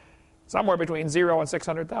 Somewhere between 0 and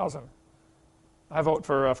 600,000. I vote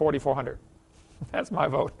for 4,400. That's my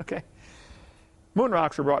vote, okay? Moon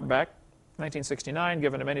rocks were brought back in 1969,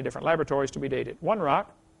 given to many different laboratories to be dated. One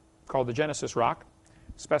rock, called the Genesis rock,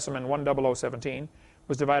 specimen 10017,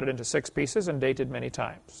 was divided into 6 pieces and dated many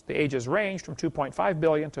times. The ages ranged from 2.5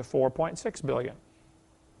 billion to 4.6 billion.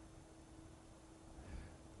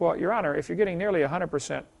 Well, Your Honor, if you're getting nearly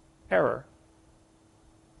 100% error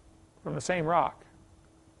from the same rock,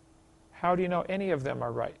 how do you know any of them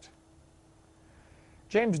are right?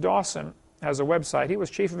 James Dawson has a website. He was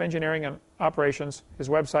Chief of Engineering and Operations. His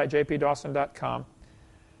website, jpdawson.com.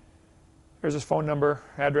 Here's his phone number,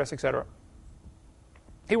 address, etc.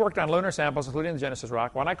 He worked on lunar samples, including the Genesis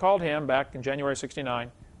rock. When I called him back in January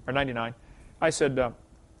 69, or 99, I said,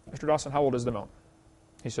 Mr. Dawson, how old is the moon?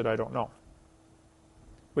 He said, I don't know.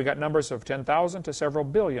 We got numbers of 10,000 to several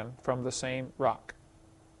billion from the same rock.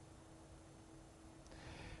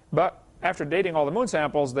 But after dating all the moon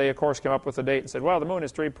samples, they, of course, came up with a date and said, well, the moon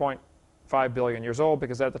is 3.5 billion years old,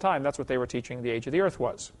 because at the time, that's what they were teaching the age of the Earth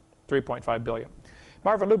was, 3.5 billion.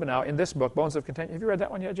 Marvin Lubenow, in this book, Bones of Contention, have you read that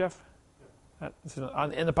one yet, Jeff? This is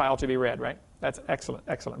in the pile to be read, right? That's an excellent,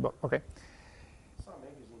 excellent book. Okay. I saw a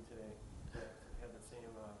magazine today that had the same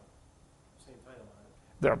title on it.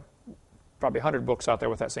 There are probably 100 books out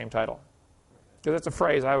there with that same title. Because it's a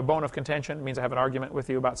phrase. I have a bone of contention. It means I have an argument with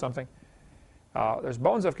you about something. There's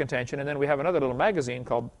bones of contention, and then we have another little magazine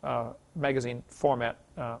called, magazine format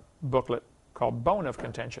booklet called Bone of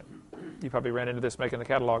Contention. You probably ran into this making the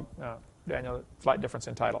catalog, Daniel, slight difference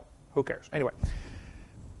in title. Who cares? Anyway.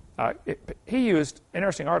 He used an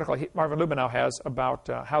interesting article Marvin Lubenow has about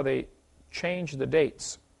how they change the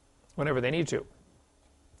dates whenever they need to.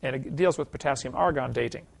 And it deals with potassium-argon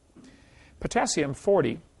dating.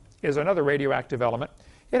 Potassium-40 is another radioactive element.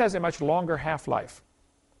 It has a much longer half-life.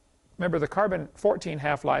 Remember, the carbon-14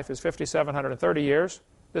 half-life is 5,730 years.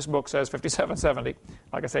 This book says 5,770.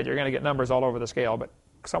 Like I said, you're going to get numbers all over the scale, but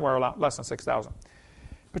somewhere a lot less than 6,000.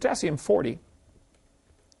 Potassium-40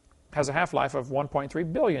 has a half-life of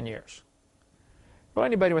 1.3 billion years. Well,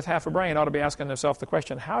 anybody with half a brain ought to be asking themselves the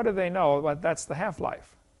question, how do they know that that's the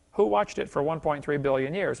half-life? Who watched it for 1.3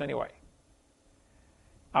 billion years anyway?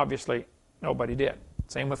 Obviously, nobody did.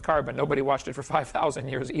 Same with carbon. Nobody watched it for 5,000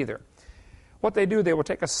 years either. What they do, they will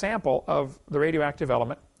take a sample of the radioactive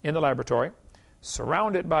element in the laboratory,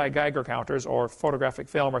 surround it by Geiger counters or photographic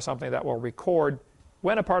film or something that will record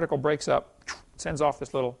when a particle breaks up, sends off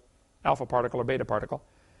this little alpha particle or beta particle,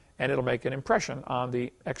 and it'll make an impression on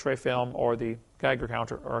the X-ray film or the Geiger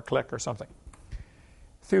counter or a click or something.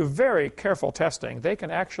 Through very careful testing, they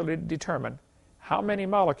can actually determine how many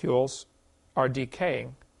molecules are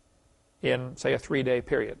decaying in, say, a 3-day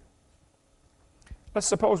period. Let's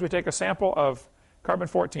suppose we take a sample of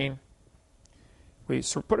carbon-14, we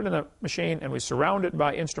put it in the machine, and we surround it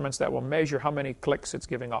by instruments that will measure how many clicks it's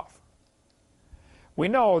giving off. We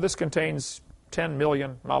know this contains 10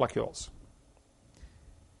 million molecules.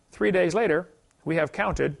 3 days later, we have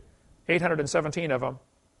counted 817 of them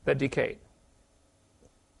that decayed.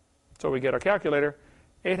 So we get our calculator,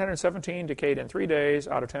 817 decayed in 3 days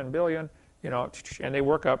out of 10 billion, and they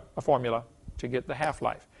work up a formula to get the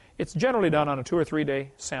half-life. It's generally done on a 2 or 3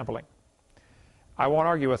 day sampling. I won't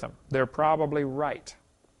argue with them. They're probably right.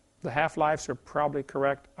 The half-lives are probably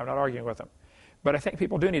correct. I'm not arguing with them. But I think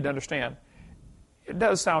people do need to understand it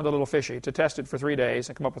does sound a little fishy to test it for 3 days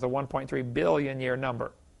and come up with a 1.3 billion year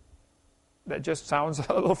number. That just sounds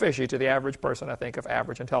a little fishy to the average person, I think, of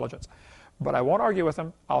average intelligence. But I won't argue with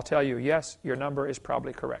them. I'll tell you, yes, your number is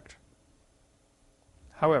probably correct.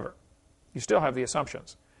 However, you still have the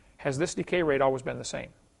assumptions. Has this decay rate always been the same?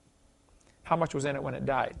 How much was in it when it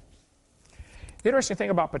died? The interesting thing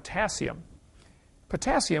about potassium,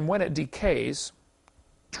 when it decays,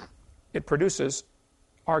 it produces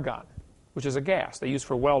argon, which is a gas they use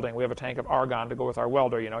for welding. We have a tank of argon to go with our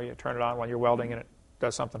welder. You turn it on when you're welding and it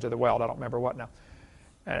does something to the weld. I don't remember what now.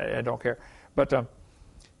 I don't care. But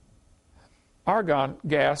argon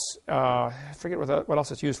gas, I forget what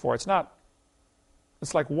else it's used for. It's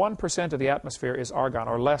like 1% of the atmosphere is argon,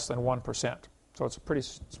 or less than 1%. So it's a pretty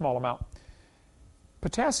small amount.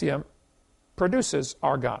 Potassium produces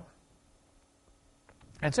argon.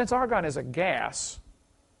 And since argon is a gas,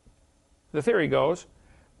 the theory goes,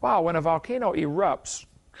 wow, when a volcano erupts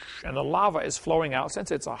and the lava is flowing out, since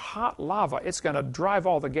it's a hot lava, it's going to drive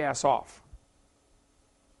all the gas off.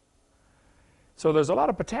 So there's a lot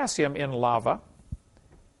of potassium in lava,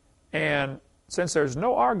 and since there's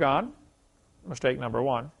no argon, mistake number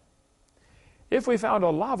one, if we found a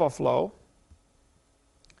lava flow,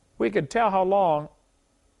 we could tell how long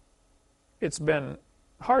it's been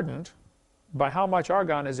hardened by how much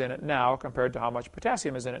argon is in it now compared to how much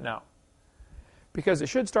potassium is in it now. Because it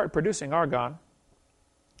should start producing argon,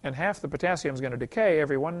 and half the potassium is going to decay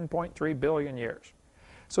every 1.3 billion years.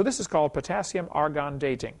 So this is called potassium-argon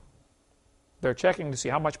dating. They're checking to see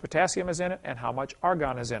how much potassium is in it and how much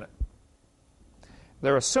argon is in it.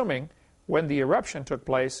 They're assuming when the eruption took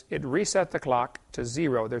place, it reset the clock to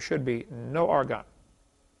 0. There should be no argon.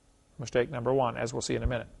 Mistake number one, as we'll see in a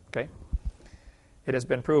minute. Okay? It has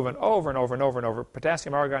been proven over and over and over and over.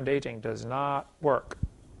 Potassium-argon dating does not work.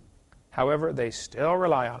 However, they still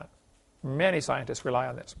rely on it. Many scientists rely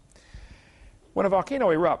on this. When a volcano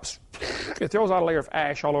erupts, it throws out a layer of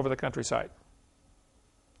ash all over the countryside.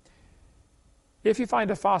 If you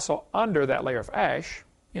find a fossil under that layer of ash,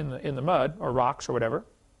 in the mud or rocks or whatever,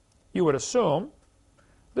 you would assume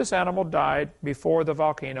this animal died before the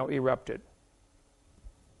volcano erupted.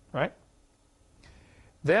 Right?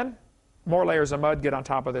 Then more layers of mud get on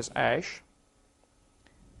top of this ash,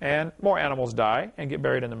 and more animals die and get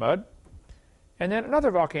buried in the mud. And then another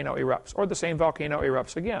volcano erupts, or the same volcano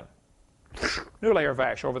erupts again. New layer of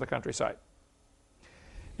ash over the countryside.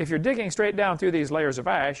 If you're digging straight down through these layers of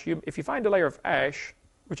ash, if you find a layer of ash,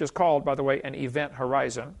 which is called, by the way, an event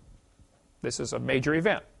horizon, this is a major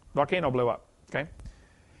event. Volcano blew up. Okay?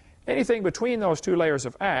 Anything between those two layers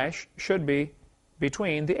of ash should be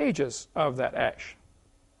between the ages of that ash.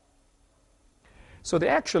 So they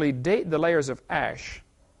actually date the layers of ash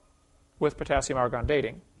with potassium-argon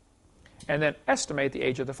dating, and then estimate the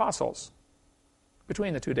age of the fossils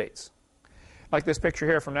between the two dates. Like this picture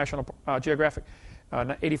here from National Geographic,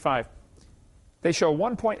 85. They show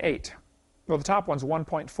 1.8. Well, the top one's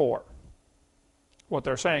 1.4. What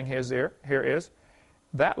they're saying here is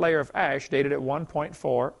that layer of ash dated at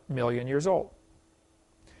 1.4 million years old.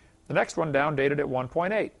 The next one down dated at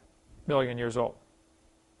 1.8 million years old.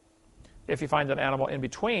 If you find an animal in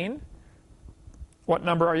between, what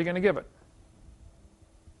number are you going to give it?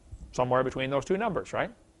 Somewhere between those two numbers,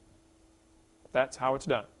 right? That's how it's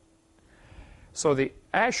done. So the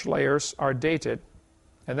ash layers are dated,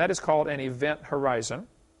 and that is called an event horizon.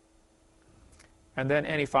 And then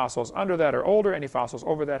any fossils under that are older, any fossils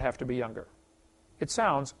over that have to be younger. it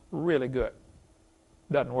sounds really good.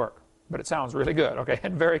 Doesn't work, but it sounds really good, okay?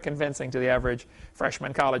 And very convincing to the average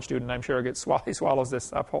freshman college student, I'm sure, he swallows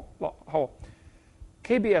this up whole.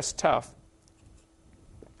 KBS tough.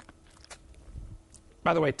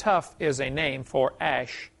 By the way, tough is a name for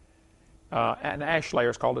ash. An ash layer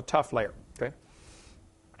is called a tuff layer, okay?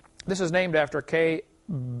 This is named after K.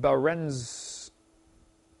 Berensmeyer,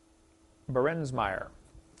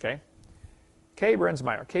 okay? K.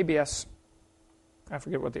 Berensmeyer, KBS, I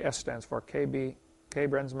forget what the S stands for, K.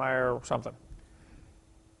 Berensmeyer or something.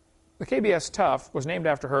 The KBS tuff was named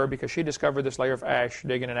after her because she discovered this layer of ash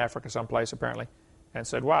digging in Africa someplace apparently and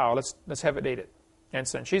said, wow, let's have it dated. And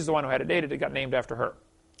since she's the one who had it dated, it got named after her.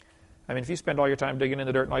 I mean, if you spend all your time digging in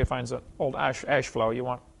the dirt and all you find is an old ash flow, you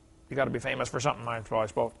got to be famous for something, I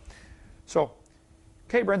suppose. So,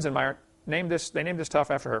 K. Berensmeyer named this tuff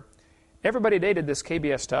after her. Everybody dated this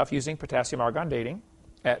KBS tuff using potassium argon dating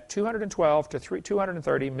at 212 to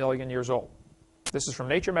 230 million years old. This is from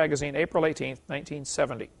Nature magazine, April 18th,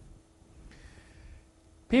 1970.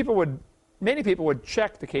 Many people would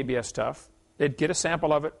check the KBS tuff. They'd get a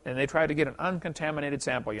sample of it, and they try to get an uncontaminated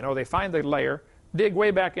sample. You know, they find the layer, dig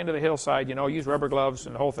way back into the hillside, you know, use rubber gloves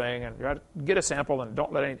and the whole thing, and try to get a sample and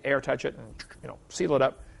don't let any air touch it, and, you know, seal it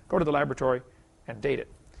up, go to the laboratory, and date it.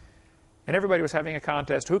 And everybody was having a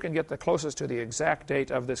contest, who can get the closest to the exact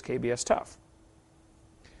date of this KBS tuff.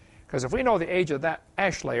 Because if we know the age of that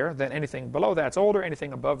ash layer, then anything below that's older,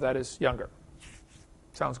 anything above that is younger.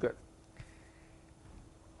 Sounds good.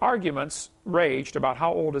 Arguments raged about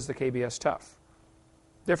how old is the KBS tuff.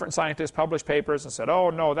 Different scientists published papers and said, oh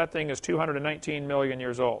no, that thing is 219 million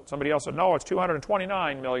years old. Somebody else said, no, it's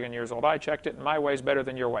 229 million years old. I checked it and my way is better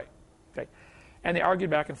than your way. Okay. And they argued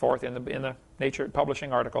back and forth in the Nature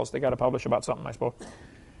publishing articles. They got to publish about something, I suppose.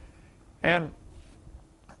 And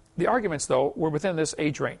the arguments, though, were within this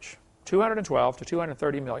age range, 212 to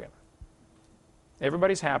 230 million.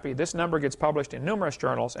 Everybody's happy. This number gets published in numerous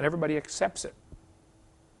journals, and everybody accepts it.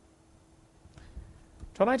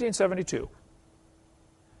 Until 1972,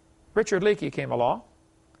 Richard Leakey came along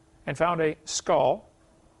and found a skull,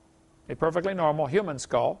 a perfectly normal human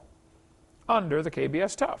skull, under the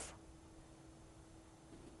KBS tuff.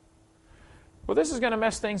 Well, this is going to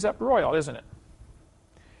mess things up royal, isn't it?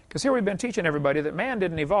 Because here we've been teaching everybody that man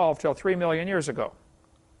didn't evolve till 3 million years ago.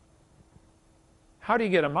 How do you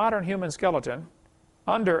get a modern human skeleton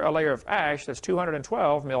under a layer of ash that's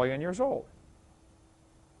 212 million years old?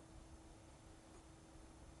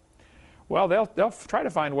 Well, they'll try to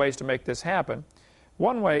find ways to make this happen.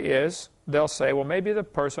 One way is they'll say, well, maybe the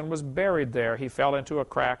person was buried there. He fell into a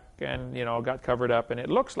crack and, you know, got covered up, and it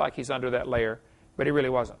looks like he's under that layer, but he really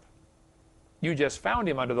wasn't. You just found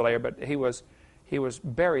him under the layer, but he was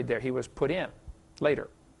buried there. He was put in later.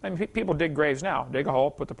 I mean, people dig graves now. Dig a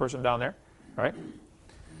hole, put the person down there. All right?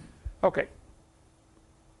 Okay.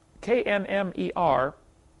 KNMER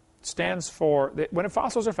stands for, when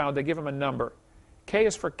fossils are found, they give them a number. K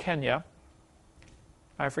is for Kenya.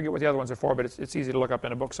 I forget what the other ones are for, but it's easy to look up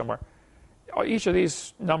in a book somewhere. Each of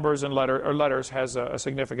these numbers and letters has a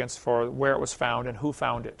significance for where it was found and who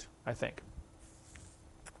found it, I think.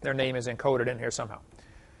 Their name is encoded in here somehow.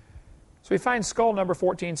 So we find skull number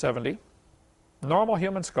 1470, normal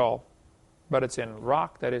human skull, but it's in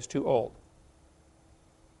rock that is too old.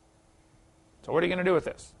 So what are you going to do with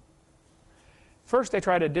this? First, they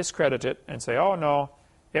try to discredit it and say, oh no,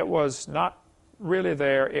 it was not really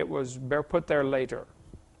there, it was put there later.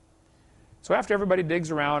 So after everybody digs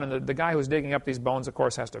around, and the guy who's digging up these bones, of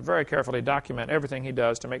course, has to very carefully document everything he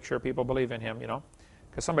does to make sure people believe in him, you know,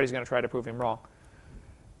 because somebody's going to try to prove him wrong.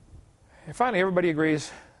 And finally, everybody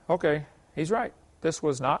agrees, okay, he's right. This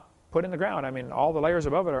was not put in the ground. I mean, all the layers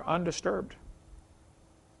above it are undisturbed.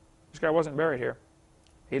 This guy wasn't buried here.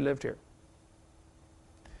 He lived here.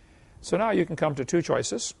 So now you can come to two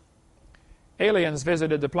choices. Aliens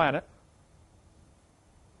visited the planet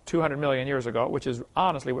 200 million years ago, which is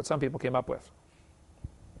honestly what some people came up with.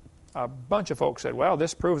 A bunch of folks said, well,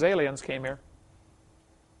 this proves aliens came here.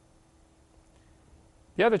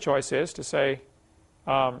 The other choice is to say,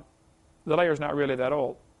 the layer's not really that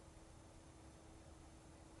old.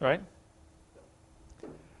 Right?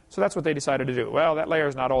 So that's what they decided to do. Well, that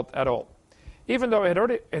layer's not that old. Even though it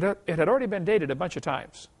had already been dated a bunch of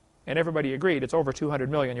times, and everybody agreed it's over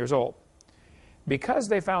 200 million years old. Because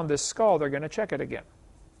they found this skull, they're going to check it again.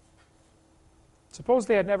 Suppose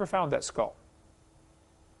they had never found that skull.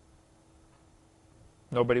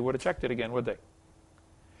 Nobody would have checked it again, would they?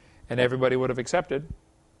 And everybody would have accepted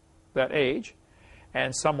that age.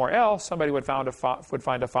 And somewhere else, somebody would find a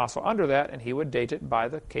fossil under that, and he would date it by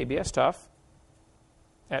the KBS tuff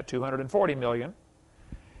at 240 million.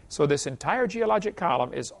 So this entire geologic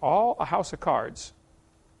column is all a house of cards.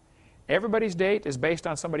 Everybody's date is based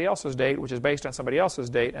on somebody else's date, which is based on somebody else's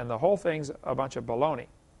date, and the whole thing's a bunch of baloney.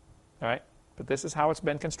 All right? But this is how it's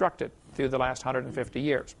been constructed through the last 150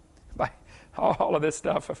 years. By all of this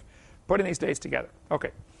stuff of putting these dates together.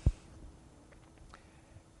 Okay.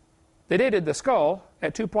 They dated the skull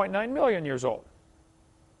at 2.9 million years old.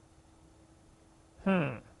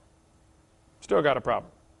 Still got a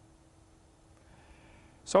problem.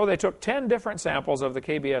 So they took 10 different samples of the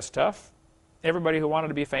KBS stuff. Everybody who wanted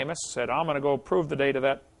to be famous said, I'm going to go prove the date of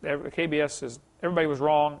that. KBS is, everybody was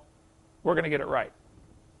wrong. We're going to get it right.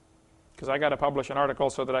 Because I got to publish an article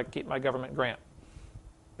so that I can keep my government grant.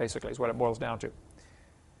 Basically is what it boils down to.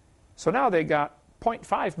 So now they got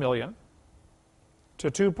 0.5 million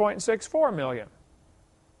to 2.64 million.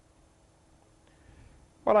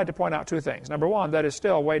 Well, I'd like to point out two things. Number one, that is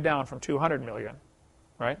still way down from 200 million,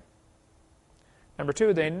 right? Number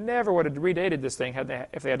two, they never would have redated this thing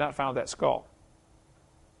if they had not found that skull.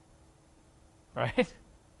 Right?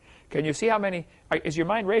 Can you see how many, is your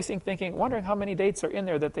mind racing thinking, wondering how many dates are in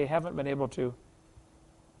there that they haven't been able to,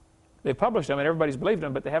 they've published them and everybody's believed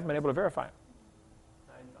them, but they haven't been able to verify them.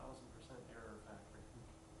 9,000% error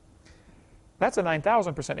factor. That's a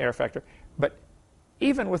 9,000% error factor. But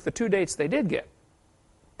even with the two dates they did get,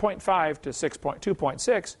 0.5 to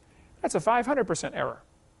 2.6, that's a 500% error.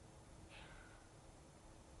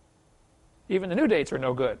 Even the new dates are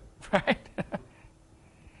no good, right?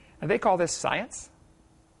 And they call this science?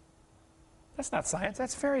 That's not science,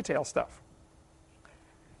 that's fairy tale stuff.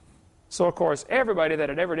 So, of course, everybody that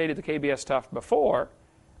had ever dated the KBS stuff before,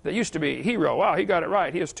 that used to be a hero, wow, he got it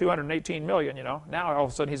right, he was 218 million, you know, now all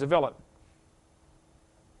of a sudden he's a villain.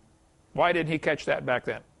 Why didn't he catch that back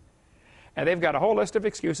then? And they've got a whole list of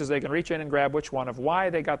excuses they can reach in and grab which one of why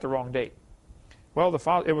they got the wrong date. Well,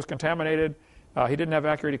 it was contaminated, he didn't have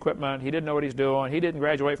accurate equipment, he didn't know what he's doing, he didn't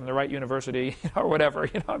graduate from the right university, or whatever.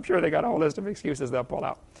 You know, I'm sure they got a whole list of excuses they'll pull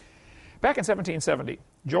out. Back in 1770,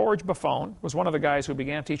 George Buffon was one of the guys who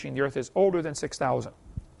began teaching the earth is older than 6,000.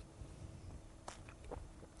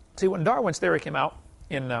 See, when Darwin's theory came out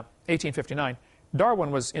in 1859,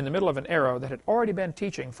 Darwin was in the middle of an era that had already been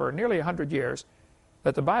teaching for nearly 100 years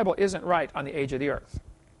that the Bible isn't right on the age of the earth.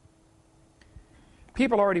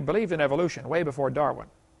 People already believed in evolution way before Darwin,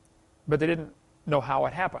 but they didn't know how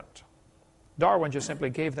it happened. Darwin just simply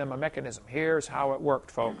gave them a mechanism. Here's how it worked,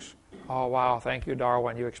 folks. Oh, wow, thank you,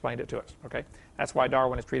 Darwin. You explained it to us. Okay? That's why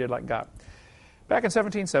Darwin is treated like God. Back in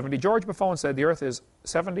 1770, George Buffon said the earth is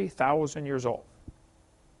 70,000 years old.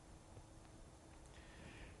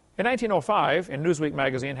 In 1905, in Newsweek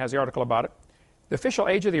magazine has the article about it, the official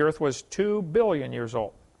age of the earth was 2 billion years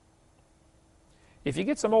old. If you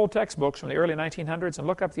get some old textbooks from the early 1900s and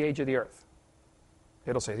look up the age of the earth,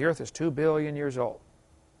 it'll say the earth is 2 billion years old.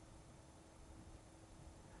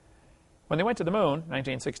 When they went to the moon,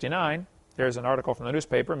 1969, there's an article from the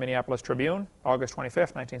newspaper, Minneapolis Tribune, August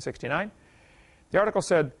 25th, 1969. The article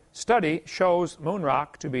said, study shows moon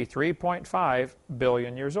rock to be 3.5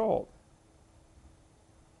 billion years old.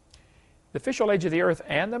 The official age of the earth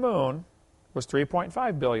and the moon was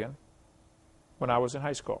 3.5 billion when I was in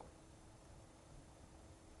high school.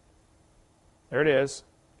 There it is.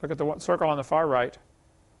 Look at the circle on the far right.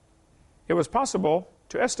 It was possible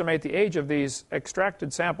to estimate the age of these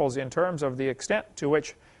extracted samples in terms of the extent to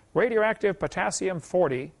which radioactive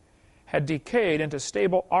potassium-40 had decayed into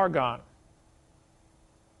stable argon.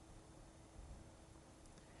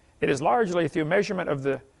 It is largely through measurement of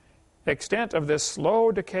the extent of this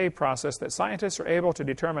slow decay process that scientists are able to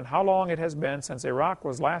determine how long it has been since a rock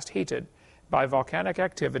was last heated by volcanic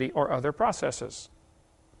activity or other processes.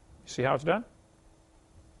 See how it's done?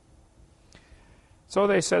 So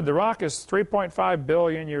they said the rock is 3.5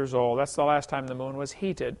 billion years old. That's the last time the moon was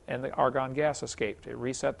heated and the argon gas escaped. It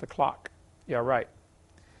reset the clock. Yeah, right.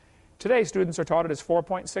 Today, students are taught it is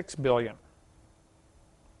 4.6 billion.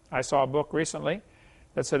 I saw a book recently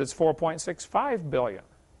that said it's 4.65 billion.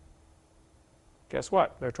 Guess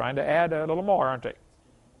what? They're trying to add a little more, aren't they?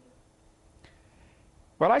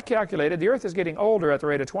 Well, I calculated the earth is getting older at the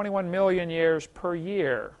rate of 21 million years per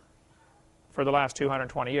year for the last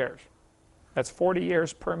 220 years. That's 40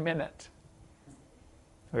 years per minute.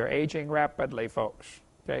 We're aging rapidly, folks.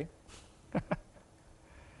 Okay?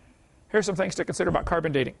 Here's some things to consider about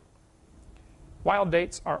carbon dating. Wild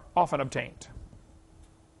dates are often obtained.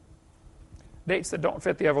 Dates that don't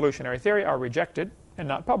fit the evolutionary theory are rejected and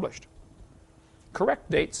not published.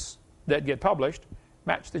 Correct dates that get published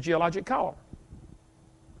match the geologic column.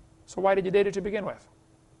 So why did you date it to begin with?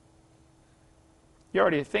 You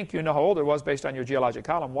already think you know how old it was based on your geologic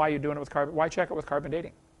column. Why are you doing it with carbon? Why check it with carbon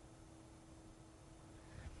dating?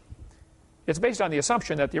 It's based on the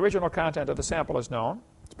assumption that the original content of the sample is known.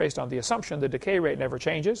 It's based on the assumption the decay rate never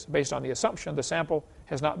changes, based on the assumption the sample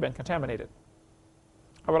has not been contaminated.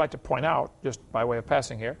 I would like to point out, just by way of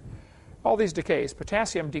passing here, all these decays.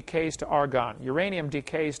 Potassium decays to argon. Uranium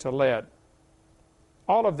decays to lead.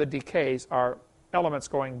 All of the decays are elements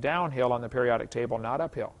going downhill on the periodic table, not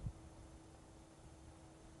uphill.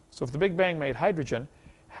 So if the Big Bang made hydrogen,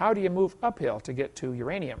 how do you move uphill to get to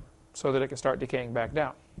uranium so that it can start decaying back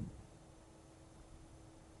down?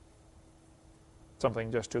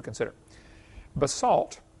 Something just to consider.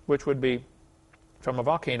 Basalt, which would be from a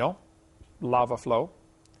volcano, lava flow,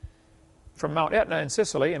 from Mount Etna in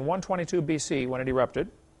Sicily in 122 BC when it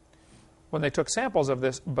erupted. When they took samples of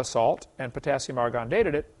this basalt and potassium argon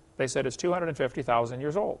dated it, they said it's 250,000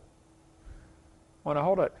 years old. Well, now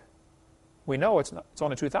hold it. We know it's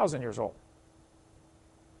only 2,000 years old.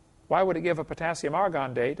 Why would it give a potassium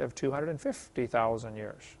argon date of 250,000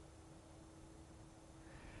 years?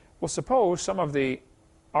 Well, suppose some of the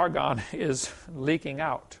argon is leaking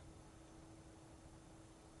out.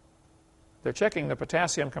 They're checking the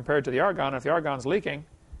potassium compared to the argon. If the argon's leaking,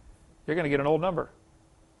 you're going to get an old number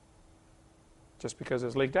just because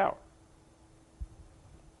it's leaked out.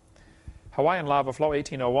 Hawaiian lava flow,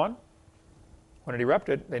 1801. When it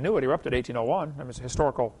erupted, they knew it erupted 1801. It was a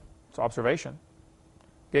historical observation.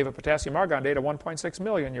 Gave a potassium argon date of 1.6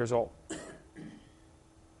 million years old.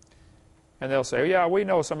 And they'll say, yeah, we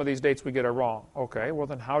know some of these dates we get are wrong. Okay, well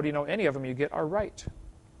then how do you know any of them you get are right?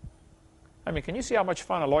 I mean, can you see how much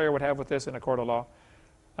fun a lawyer would have with this in a court of law?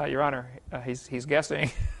 Your Honor, he's guessing.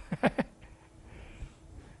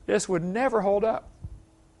 This would never hold up.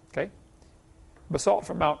 Okay? Basalt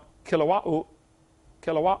from Mount Kilauea,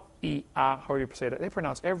 however you say that. They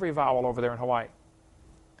pronounce every vowel over there in Hawaii.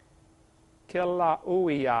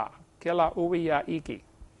 Kilauea, Kilauea-iki,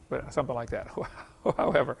 something like that.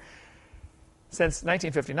 However, since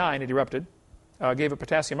 1959, it erupted, gave a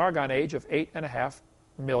potassium argon age of 8.5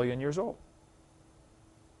 million years old.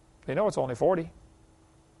 They know it's only 40.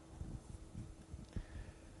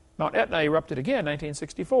 Mount Etna erupted again,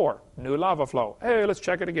 1964. New lava flow. Hey, let's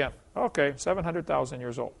check it again. Okay, 700,000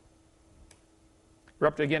 years old.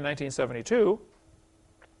 Erupted again, 1972.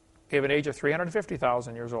 Gave an age of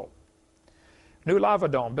 350,000 years old. New lava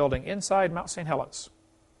dome building inside Mount St. Helens.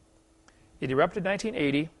 It erupted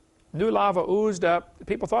 1980. New lava oozed up.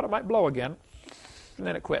 People thought it might blow again, and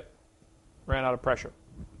then it quit. Ran out of pressure.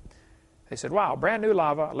 They said, wow, brand new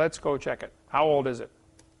lava, let's go check it. How old is it?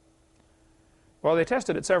 Well, they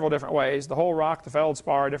tested it several different ways. The whole rock, the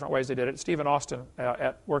feldspar, different ways they did it. Stephen Austin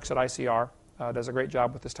works at ICR, does a great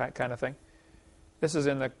job with this kind of thing. This is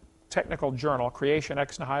in the technical journal, Creation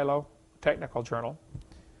Ex Nihilo Technical Journal.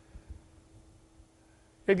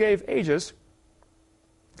 It gave ages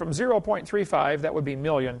from 0.35, that would be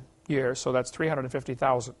million years, so that's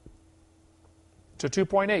 350,000, to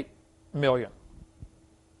 2.8 million.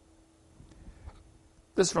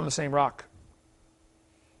 This is from the same rock.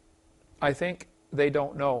 I think they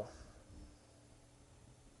don't know.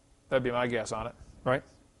 That'd be my guess on it, right?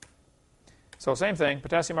 So same thing,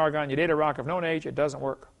 potassium argon, you date a rock of known age, it doesn't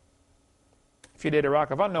work. If you date a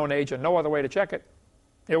rock of unknown age and no other way to check it,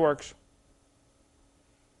 it works.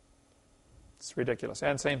 It's ridiculous.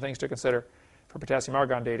 And same things to consider for potassium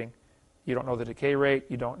argon dating. You don't know the decay rate,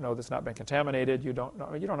 you don't know that it's not been contaminated, you don't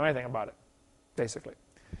know anything about it, basically.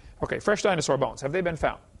 Okay, fresh dinosaur bones. Have they been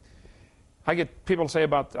found? I get people say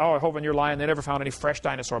about, oh, Hovind, you're lying, they never found any fresh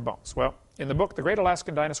dinosaur bones. Well, in the book, The Great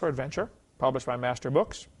Alaskan Dinosaur Adventure, published by Master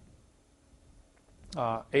Books,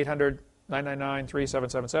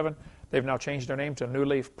 800-999-3777, they've now changed their name to New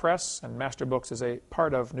Leaf Press, and Master Books is a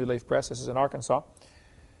part of New Leaf Press. This is in Arkansas.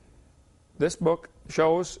 This book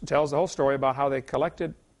tells the whole story about how they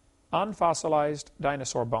collected unfossilized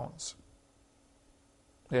dinosaur bones.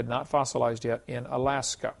 They had not fossilized yet in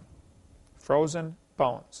Alaska. Frozen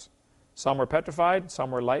bones. Some were petrified, some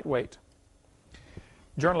were lightweight.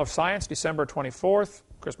 Journal of Science, December 24th,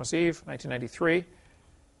 Christmas Eve, 1993,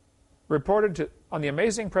 reported on the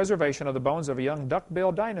amazing preservation of the bones of a young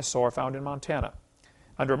duck-billed dinosaur found in Montana.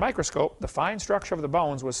 Under a microscope, the fine structure of the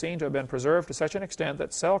bones was seen to have been preserved to such an extent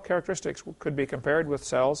that cell characteristics could be compared with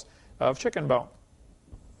cells of chicken bone.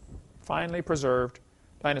 Finely preserved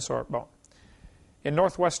dinosaur bone. In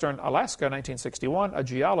northwestern Alaska, 1961, a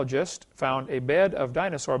geologist found a bed of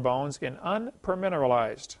dinosaur bones in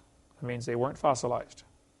unpermineralized. That means they weren't fossilized.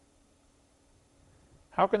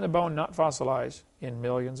 How can the bone not fossilize in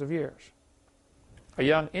millions of years? A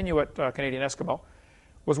young Inuit Canadian Eskimo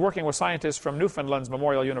was working with scientists from Newfoundland's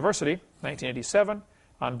Memorial University, 1987.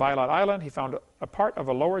 On Bylot Island, he found a part of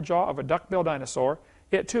a lower jaw of a duck-billed dinosaur.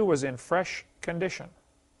 It, too, was in fresh condition.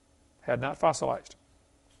 had not fossilized.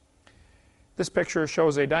 This picture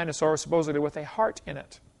shows a dinosaur supposedly with a heart in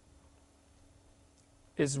it.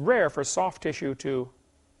 It's rare for soft tissue to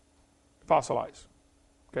fossilize,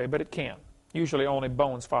 okay, but it can. Usually only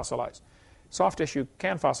bones fossilize. Soft tissue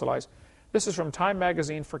can fossilize. This is from Time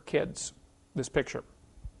Magazine for Kids, this picture.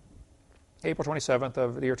 April 27th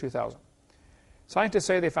of the year 2000. Scientists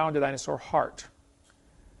say they found a dinosaur heart.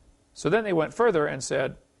 So then they went further and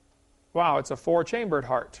said, wow, it's a 4-chambered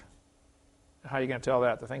heart. How are you going to tell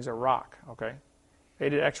that? The thing's a rock, okay? They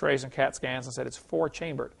did x-rays and CAT scans and said it's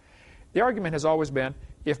 4-chambered. The argument has always been,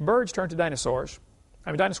 if birds turn to dinosaurs,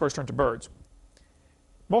 dinosaurs turn to birds.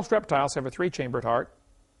 Most reptiles have a 3-chambered heart.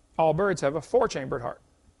 All birds have a 4-chambered heart.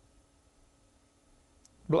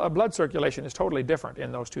 Blood circulation is totally different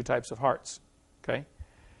in those two types of hearts, okay?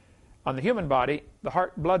 On the human body,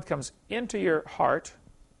 blood comes into your heart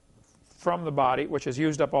from the body, which has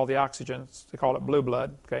used up all the oxygen. They call it blue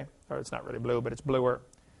blood, okay? Or it's not really blue, but it's bluer.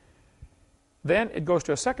 Then it goes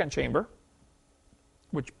to a second chamber,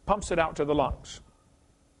 which pumps it out to the lungs,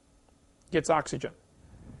 gets oxygen,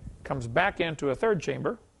 comes back into a third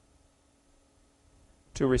chamber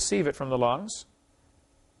to receive it from the lungs,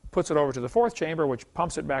 puts it over to the fourth chamber, which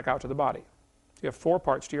pumps it back out to the body. So you have 4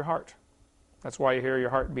 parts to your heart. That's why you hear your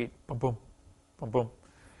heart beat, boom, boom, boom, boom.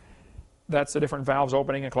 That's the different valves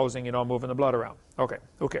opening and closing, moving the blood around. Okay,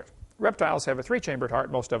 who cares? Reptiles have a 3-chambered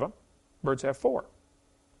heart, most of them. Birds have 4.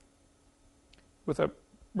 With a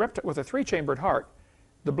 3-chambered heart,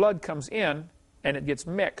 the blood comes in and it gets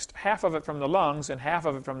mixed, half of it from the lungs and half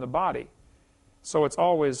of it from the body. So it's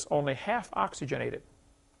always only half oxygenated,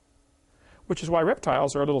 which is why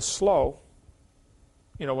reptiles are a little slow,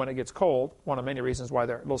 when it gets cold. One of many reasons why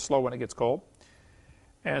they're a little slow when it gets cold.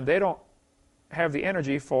 And they don't have the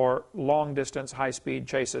energy for long-distance, high-speed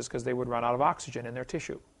chases because they would run out of oxygen in their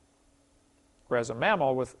tissue. Whereas a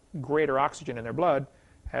mammal with greater oxygen in their blood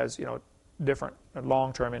has, different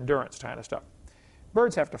long-term endurance kind of stuff.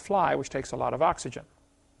 Birds have to fly, which takes a lot of oxygen.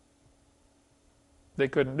 They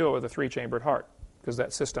couldn't do it with a 3-chambered heart because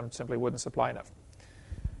that system simply wouldn't supply enough.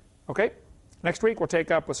 Okay, next week we'll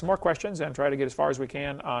take up with some more questions and try to get as far as we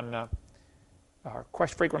can on our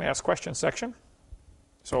frequently asked questions section.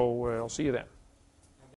 So we'll see you then.